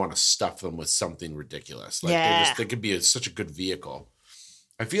eat them, I want to stuff them with something ridiculous. Like Yeah. they could be such a good vehicle.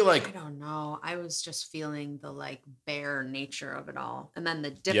 I feel I like, don't know. I was just feeling the like bare nature of it all. And then the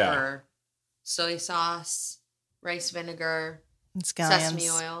dipper, Yeah. soy sauce, rice vinegar, And scallions. sesame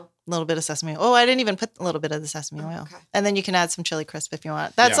oil. A little bit of sesame oil. Oh, I didn't even put a little bit of the sesame oil. Okay. And then you can add some chili crisp if you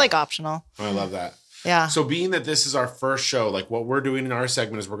want. That's Yeah. like optional. I love that. Yeah. So being that this is our first show, like what we're doing in our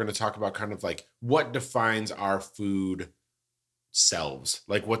segment is we're going to talk about kind of like what defines our food selves.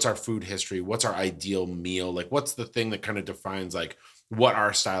 Like what's our food history? What's our ideal meal? Like what's the thing that kind of defines like what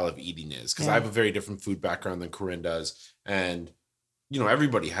our style of eating is? Because Yeah. I have a very different food background than Corinne does. And, you know,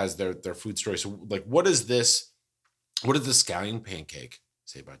 everybody has their food story. So like, what is the scallion pancake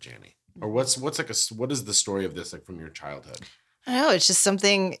say about Janny? Or what is the story of this like from your childhood? I don't know. It's just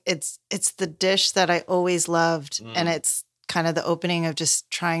something, it's the dish that I always loved. And it's kind of the opening of just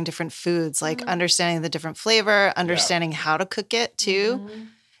trying different foods, like understanding the different flavor, understanding how to cook it too,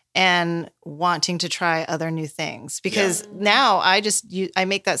 and wanting to try other new things. Because now I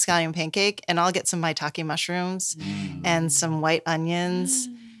make that scallion pancake and I'll get some maitake mushrooms and some white onions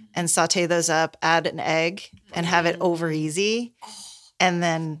and saute those up, add an egg and have it over easy. And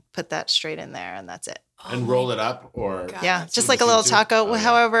then put that straight in there and that's it. And roll it up or Yeah, That's just what like a you little do? taco, Oh, yeah.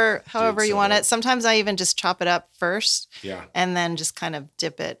 however Dude, you so want good. it. Sometimes I even just chop it up first Yeah. and then just kind of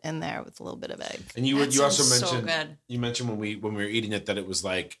dip it in there with a little bit of egg. And you That also sounds so mentioned good. you mentioned when we were eating it that it was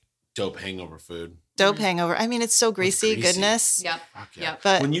like dope hangover food. Dope hangover. I mean, it's so greasy, greasy. goodness. Yep. Fuck yeah. Yep.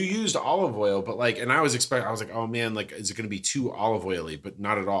 But When you used olive oil, but like, and I was like, oh man, like, is it going to be too olive oily? But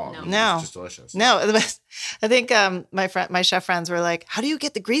not at all. No. I mean, No. it's just delicious. no, the best, I think my chef friends were like, "How do you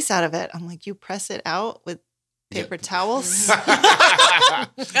get the grease out of it?" I'm like, "You press it out with paper towels."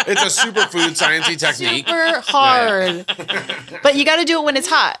 It's a superfood sciencey technique. Super hard. But you got to do it when it's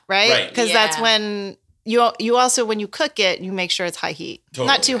hot, right? Right. Because that's Yeah. when you also, when you cook it, you make sure it's high heat. Not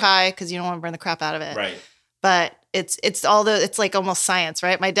Totally. too high because you don't want to burn the crap out of it. Right. But it's like almost science,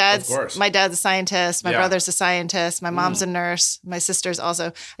 right? My dad's course. a scientist. My Yeah. brother's a scientist. My mom's a nurse. My sister's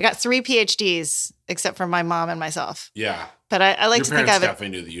also. I got 3 PhDs except for my mom and myself. Yeah. But I like Your to think I parents have a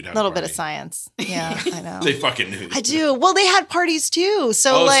definitely knew that you'd have little a bit of party. science. Yeah, I know. They fucking knew. I do. Well, they had parties too.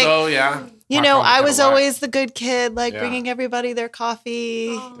 So like, so yeah. you Popcorn know, was I kinda was whack. always the good kid, like Yeah. bringing everybody their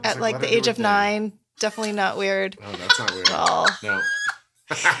coffee at like, like let the her do age her of thing. 9. Definitely not weird. Oh, that's not weird. Oh. No.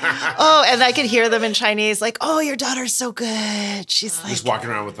 Oh, and I could hear them in Chinese, like, "Oh, your daughter's so good." She's like, Just walking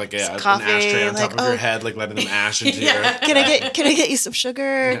around with like an coffee, ashtray on top like, of your oh. head, like letting them ash into your. Can I get you some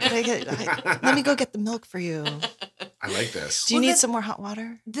sugar? Let me go get the milk for you. I like this. Do you Well, need the- some more hot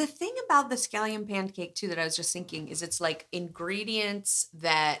water? The thing about the scallion pancake too that I was just thinking is it's like ingredients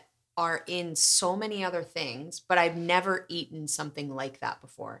that are in so many other things, but I've never eaten something like that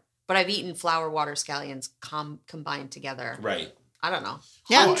before. But I've eaten flour, water, scallions combined together. Right. I don't know,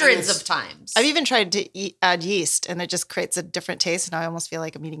 Yeah. hundreds Well, of times. I've even tried to add yeast, and it just creates a different taste. And I almost feel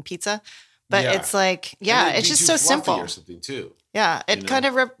like I'm eating pizza. But Yeah. it's like, And yeah, it'd it's be just too so fluffy simple. or something too. Yeah, it you know? kind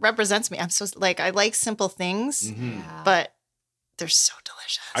of represents me. I'm so like I like simple things, Mhm. Yeah. but they're so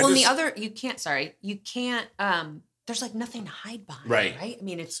delicious. I well, just- and the other you can't. There's like nothing to hide behind, Right. right? I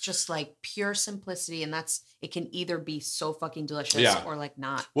mean, it's just like pure simplicity, and it can either be so fucking delicious Yeah. or like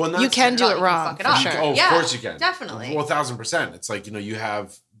not. Well, and You that's- can do You it can wrong fuck it for up. sure. Oh, of Yeah, course you can. definitely. Well, 1,000%. It's like, you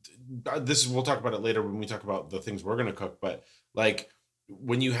have this is, we'll talk about it later when we talk about the things we're going to cook. But like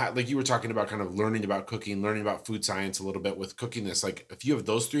when you have, like you were talking about kind of learning about cooking, learning about food science a little bit with cooking this, like if you have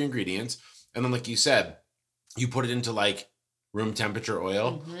those 3 ingredients and then like you said, you put it into like room temperature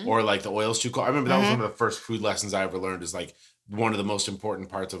oil or like the oil's too cold. I remember that was one of the first food lessons I ever learned is like one of the most important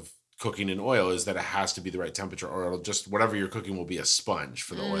parts of cooking in oil is that it has to be the right temperature or it'll just, whatever you're cooking will be a sponge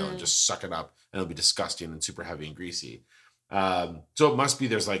for the oil and just suck it up and it'll be disgusting and super heavy and greasy. So it must be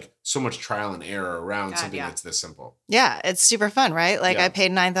there's like so much trial and error around God, something yeah. that's this simple. Yeah, it's super fun, right? Like Yeah. I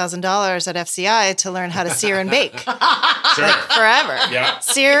paid $9,000 at FCI to learn how to sear and bake Sure. forever. Yeah.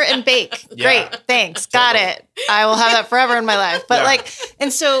 Sear and bake. Yeah. Great. Thanks. Got Totally. it. I will have that forever in my life. But Yeah. like,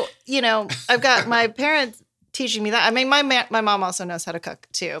 and so, I've got my parents teaching me that. I mean, my mom also knows how to cook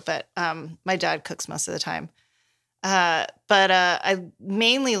too, but my dad cooks most of the time. But I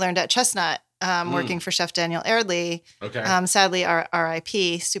mainly learned at Chestnut, working for Chef Daniel Airdley. Okay. Sadly,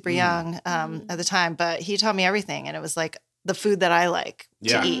 RIP, super young at the time, but he taught me everything. And it was like the food that I like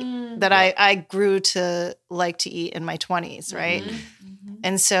Yeah. to eat, that I grew to like to eat in my 20s, right?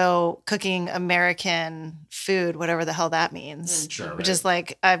 And so cooking American food, whatever the hell that means, Sure. which is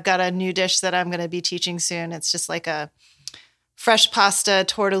like, I've got a new dish that I'm going to be teaching soon. It's just like a fresh pasta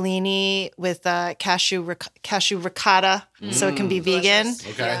tortellini with cashew ricotta, so it can be vegan, Delicious.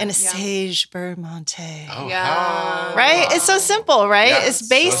 Okay. and a Yeah. sage bermonte. Oh, Yeah. how- Right? It's so simple, right? Yeah, it's it's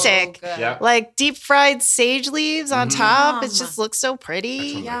basic. So good. Yeah. Like deep fried sage leaves on top. It Yum. just looks so That's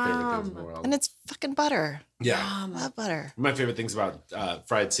pretty. one of my favorite things in the Yum. world. And it's fucking butter. Yeah. I love butter. One of my favorite things about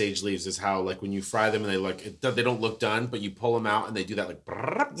fried sage leaves is how like when you fry them and they don't look done, but you pull them out and they do that like,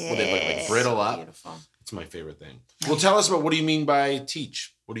 where they like Yes. brittle up. Beautiful. It's my favorite thing. Well, tell us about what do you mean by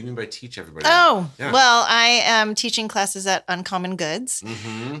teach? What do you mean by teach everybody? Oh, Yeah. well, I am teaching classes at Uncommon Goods.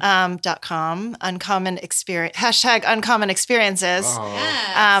 Mm-hmm. .com, uncommon experience, hashtag uncommon experiences. Oh.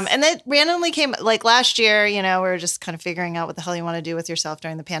 Yes. And that randomly came like last year, we were just kind of figuring out what the hell you want to do with yourself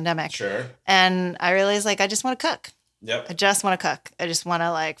during the pandemic. Sure. And I realized like, I just want to cook. I Yep. just want to cook. I just want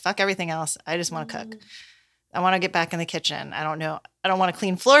to like, fuck everything else. I just want to cook. I want to get back in the kitchen. I don't know. I don't want to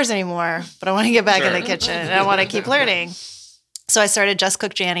clean floors anymore, but I want to get back in the Sure. kitchen and I want to keep learning. So I started Just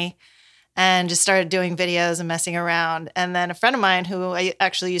Cook Janny and just started doing videos and messing around. And then a friend of mine who I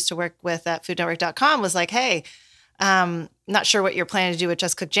actually used to work with at foodnetwork.com was like, hey, not sure what you're planning to do with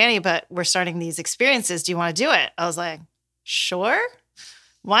Just Cook Janny, but we're starting these experiences. Do you want to do it? I was like, sure.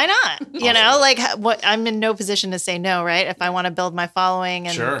 Why not? Like what I'm in no position to say no, right? If I want to build my following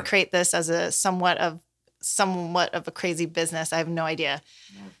and Sure. create this as a somewhat of a crazy business, I have no idea.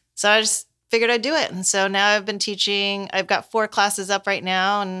 So I just figured I'd do it. And so now I've been teaching. I've got 4 classes up right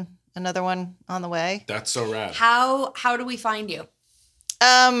now and another one on the way. That's so rad. How do we find you?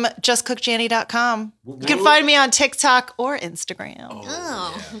 JustCookJanny.com. You can find me on TikTok or Instagram. Oh.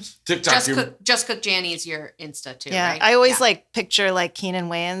 Yeah. TikTok. Just Cook Janny is your Insta too, Yeah, right? I always like picture like Keenan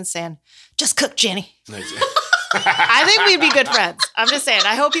Wayans saying, "Just cook, Jenny." Nice. I think we'd be good friends. I'm just saying.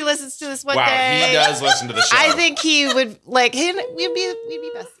 I hope he listens to this one Wow, day. he does listen to the show. I think he would like. We'd be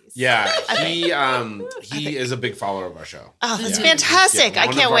besties. Yeah, he is a big follower of our show. Oh, that's Yeah. fantastic! Yeah, I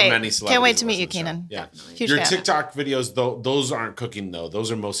one can't of our wait. many Can't celebrities wait to that meet you, listen to the show. Keenan. Yeah. Huge Your fan. TikTok videos, though, those aren't cooking though.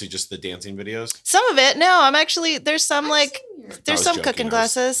 Those are mostly just the dancing videos. Some of it. No, I'm actually. There's some like. I There's was some joking. cooking I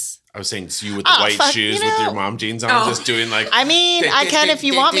was- classes. I was saying it's you with the Oh, white fuck, shoes you with know. your mom jeans on, Oh. just doing like. I mean, I can if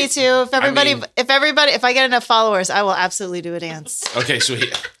you want me to. If I get enough followers, I will absolutely do a dance. Okay, so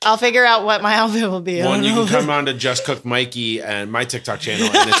I'll figure out what my outfit will be. I one don't you know. can come on to Just Cook Mikey and my TikTok channel,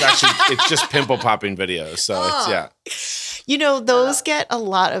 and it's just pimple popping videos. So it's yeah. Those get a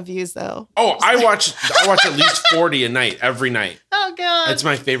lot of views though. Oh, I watch at least 40 a night every night. Oh god, It's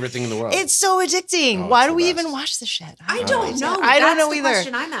my favorite thing in the world. it's so addicting. Oh, Why it's do the we best. even watch this shit? I don't know. I don't That's know the either.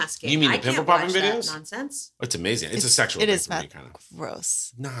 question I'm asking. You mean the I can't pimple popping watch that videos? Nonsense. It's amazing. It's a sexual It thing is for me, not kind of.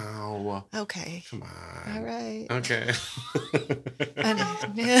 gross. No. Okay. Come on. All right. Okay.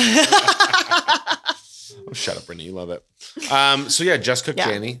 Shut up, Brittany. You love it. So yeah, Just Cook Yeah.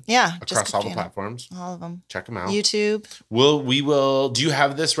 Janny. Yeah. Across all the platforms. All of them. Check them out. YouTube. We will. Do you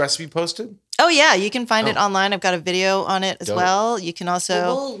have this recipe posted? Oh, yeah. You can find it online. I've got a video on it as Dope. well. You can also.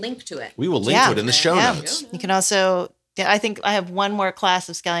 We'll link to it. We will link Yeah. to it in the show Yeah. notes. You can also. Yeah, I think I have one more class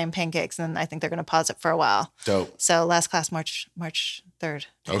of scallion pancakes, and I think they're going to pause it for a while. Dope. So last class, March 3rd.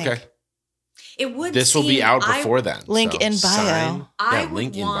 I Okay. think. It would. This will be seem- out before then. Link so in bio. sign- I yeah, would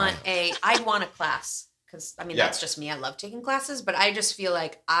link in want bio. I'd want a class because I mean Yeah. that's just me. I love taking classes, but I just feel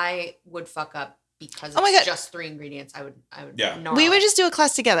like I would fuck up because Oh my it's God. just 3 ingredients. I would. Yeah. gnarl We would it. just do a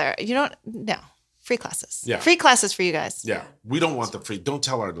class together. You don't. No. Free classes. Yeah. Free classes for you guys. Yeah, we don't want the free. Don't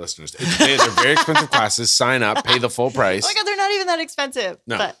tell our listeners. They're very expensive classes. Sign up, pay the full price. Oh my God, they're not even that expensive.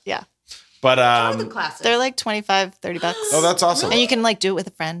 No. But yeah, But What are the um, classes. they're like $25, $30. oh, that's awesome. And you can like do it with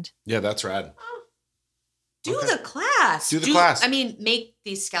a friend. Yeah, that's rad. do okay. the class. Do the class. I mean, make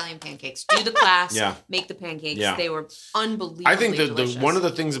these scallion pancakes. Do the class. Yeah. Make the pancakes. Yeah. They were unbelievably I think the delicious. one of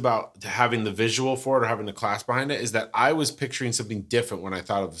the things about having the visual for it or having a class behind it is that I was picturing something different when I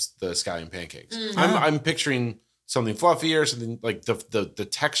thought of the scallion pancakes. I'm picturing something fluffier, something like the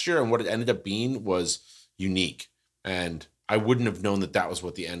texture, and what it ended up being was unique. And I wouldn't have known that was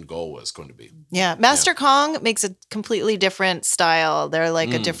what the end goal was going to be. Yeah. Master Kong makes a completely different style. They're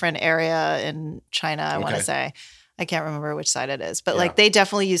like a different area in China, I want Okay. to say. I can't remember which side it is, but Yeah. like they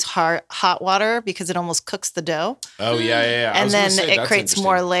definitely use hot water because it almost cooks the dough. Oh yeah. I And was gonna then say, it that's creates interesting.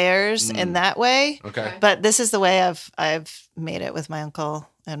 more layers in that way. Okay. But this is the way I've made it with my uncle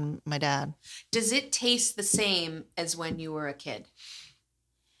and my dad. Does it taste the same as when you were a kid?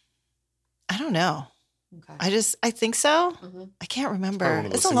 I don't know. Okay. I think so. Mhm. I can't Probably remember. one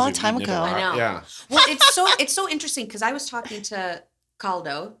of those It's a things long we've time eaten in a ago. lot. I know. Yeah. Well, it's so interesting because I was talking to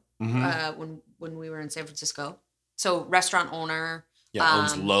Caldo when we were in San Francisco. So restaurant owner, Yeah,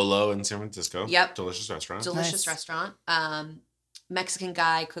 owns Lolo in San Francisco. Yep. Delicious restaurant. delicious Nice. restaurant. Mexican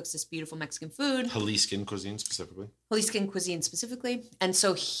guy cooks this beautiful Mexican food, Jaliscan cuisine specifically. Jaliscan cuisine specifically. And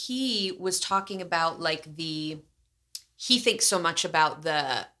so he was talking about like he thinks so much about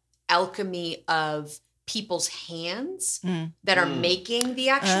the alchemy of people's hands that are making the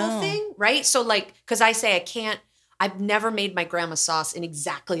actual Oh. thing, right? So like, because I say I've never made my grandma's sauce in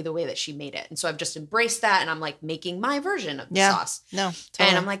exactly the way that she made it. And so I've just embraced that and I'm like making my version of the Yeah. sauce. No, And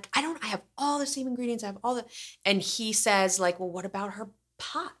totally. I'm like, I have all the same ingredients. I have all the, and he says like, well, what about her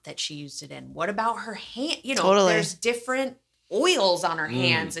pot that she used it in? What about her hand? You know, Totally. there's different oils on her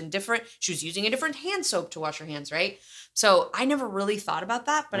hands and she was using a different hand soap to wash her hands, right? So I never really thought about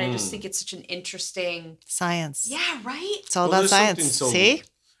that, but I just think it's such an interesting, Science. yeah, right? It's all Well, about there's something science. so- See?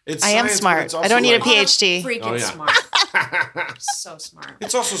 It's I am science, but smart. it's I also don't need a like- PhD. Freaking Oh, yeah. smart. So smart.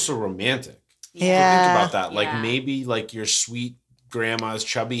 It's also so romantic. Yeah. Think about that. Like Yeah. maybe like your sweet grandma's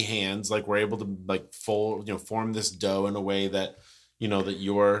chubby hands, like were able to like form this dough in a way that, that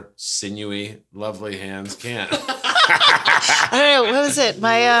your sinewy, lovely hands can't. I don't know. What was it?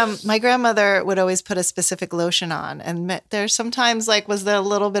 My grandmother would always put a specific lotion on, and there's sometimes like was there a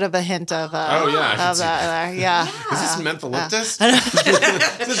little bit of a hint of Oh, yeah, I can of see that there. Yeah. Is this mentholyptus? I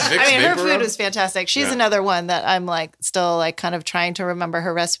Is this Vicks mean, her Vapor food Rub? was fantastic. She's Yeah. another one that I'm like still like kind of trying to remember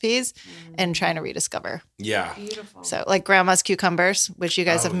her recipes and trying to rediscover. Yeah. Beautiful. So like grandma's cucumbers, which you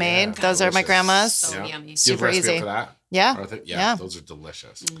guys Oh, have made. yeah. Those are my Delicious. grandma's. So Yeah. yummy. Do you have a Super recipe easy. for that? Yeah. Or Yeah. those are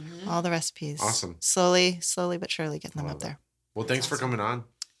delicious. All the recipes. Awesome. Slowly but surely getting them love up there. Well, thanks for coming on.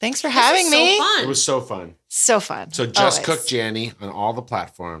 Thanks for This having is me. So fun. It was so fun. So fun. So just Always. cook Janny on all the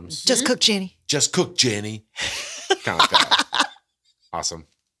platforms. Just cook, Jenny. Just cook Janny. Kind of like that. Awesome.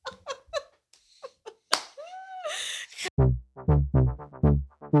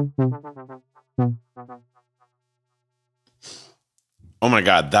 Oh my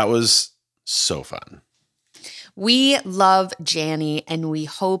God, that was so fun. We love Janny and we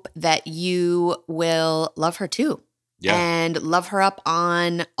hope that you will love her too. Yeah. And love her up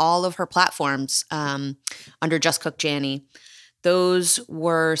on all of her platforms under Just Cook Janny. Those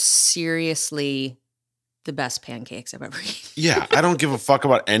were seriously the best pancakes I've ever eaten. Yeah, I don't give a fuck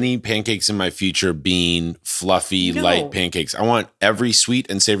about any pancakes in my future being fluffy, No. light pancakes. I want every sweet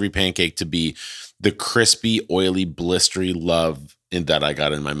and savory pancake to be the crispy, oily, blistery love that I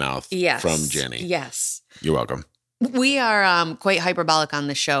got in my mouth from Jenny. Yes. You're welcome. We are quite hyperbolic on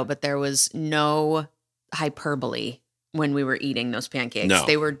the show, but there was no hyperbole when we were eating those pancakes. No.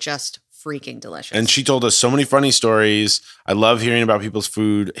 They were just freaking delicious. And she told us so many funny stories. I love hearing about people's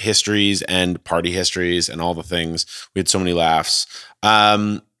food histories and party histories and all the things. We had so many laughs.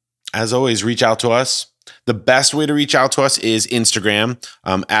 as always, reach out to us. The best way to reach out to us is Instagram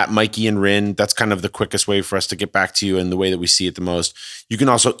at Mikey and Rin. That's kind of the quickest way for us to get back to you and the way that we see it the most. You can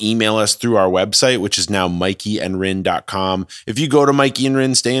also email us through our website, which is now mikeyandrin.com. If you go to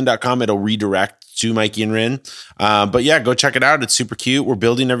mikeyandrinstayin.com, it'll redirect to Mikey and Rin. But yeah, go check it out. It's super cute. We're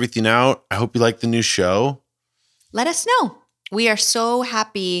building everything out. I hope you like the new show. Let us know. We are so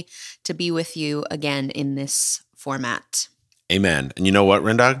happy to be with you again in this format. Amen. And you know what,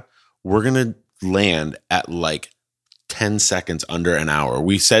 Rendog? We're going to land at like 10 seconds under an hour.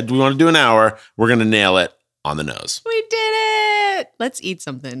 We said we want to do an hour. We're going to nail it on the nose. We did it. Let's eat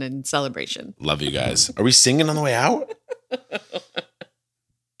something in celebration. Love you guys. Are we singing on the way out?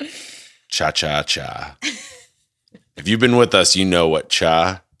 Cha cha cha. If you've been with us, you know what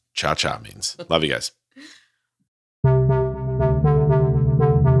cha cha cha means. Love you guys.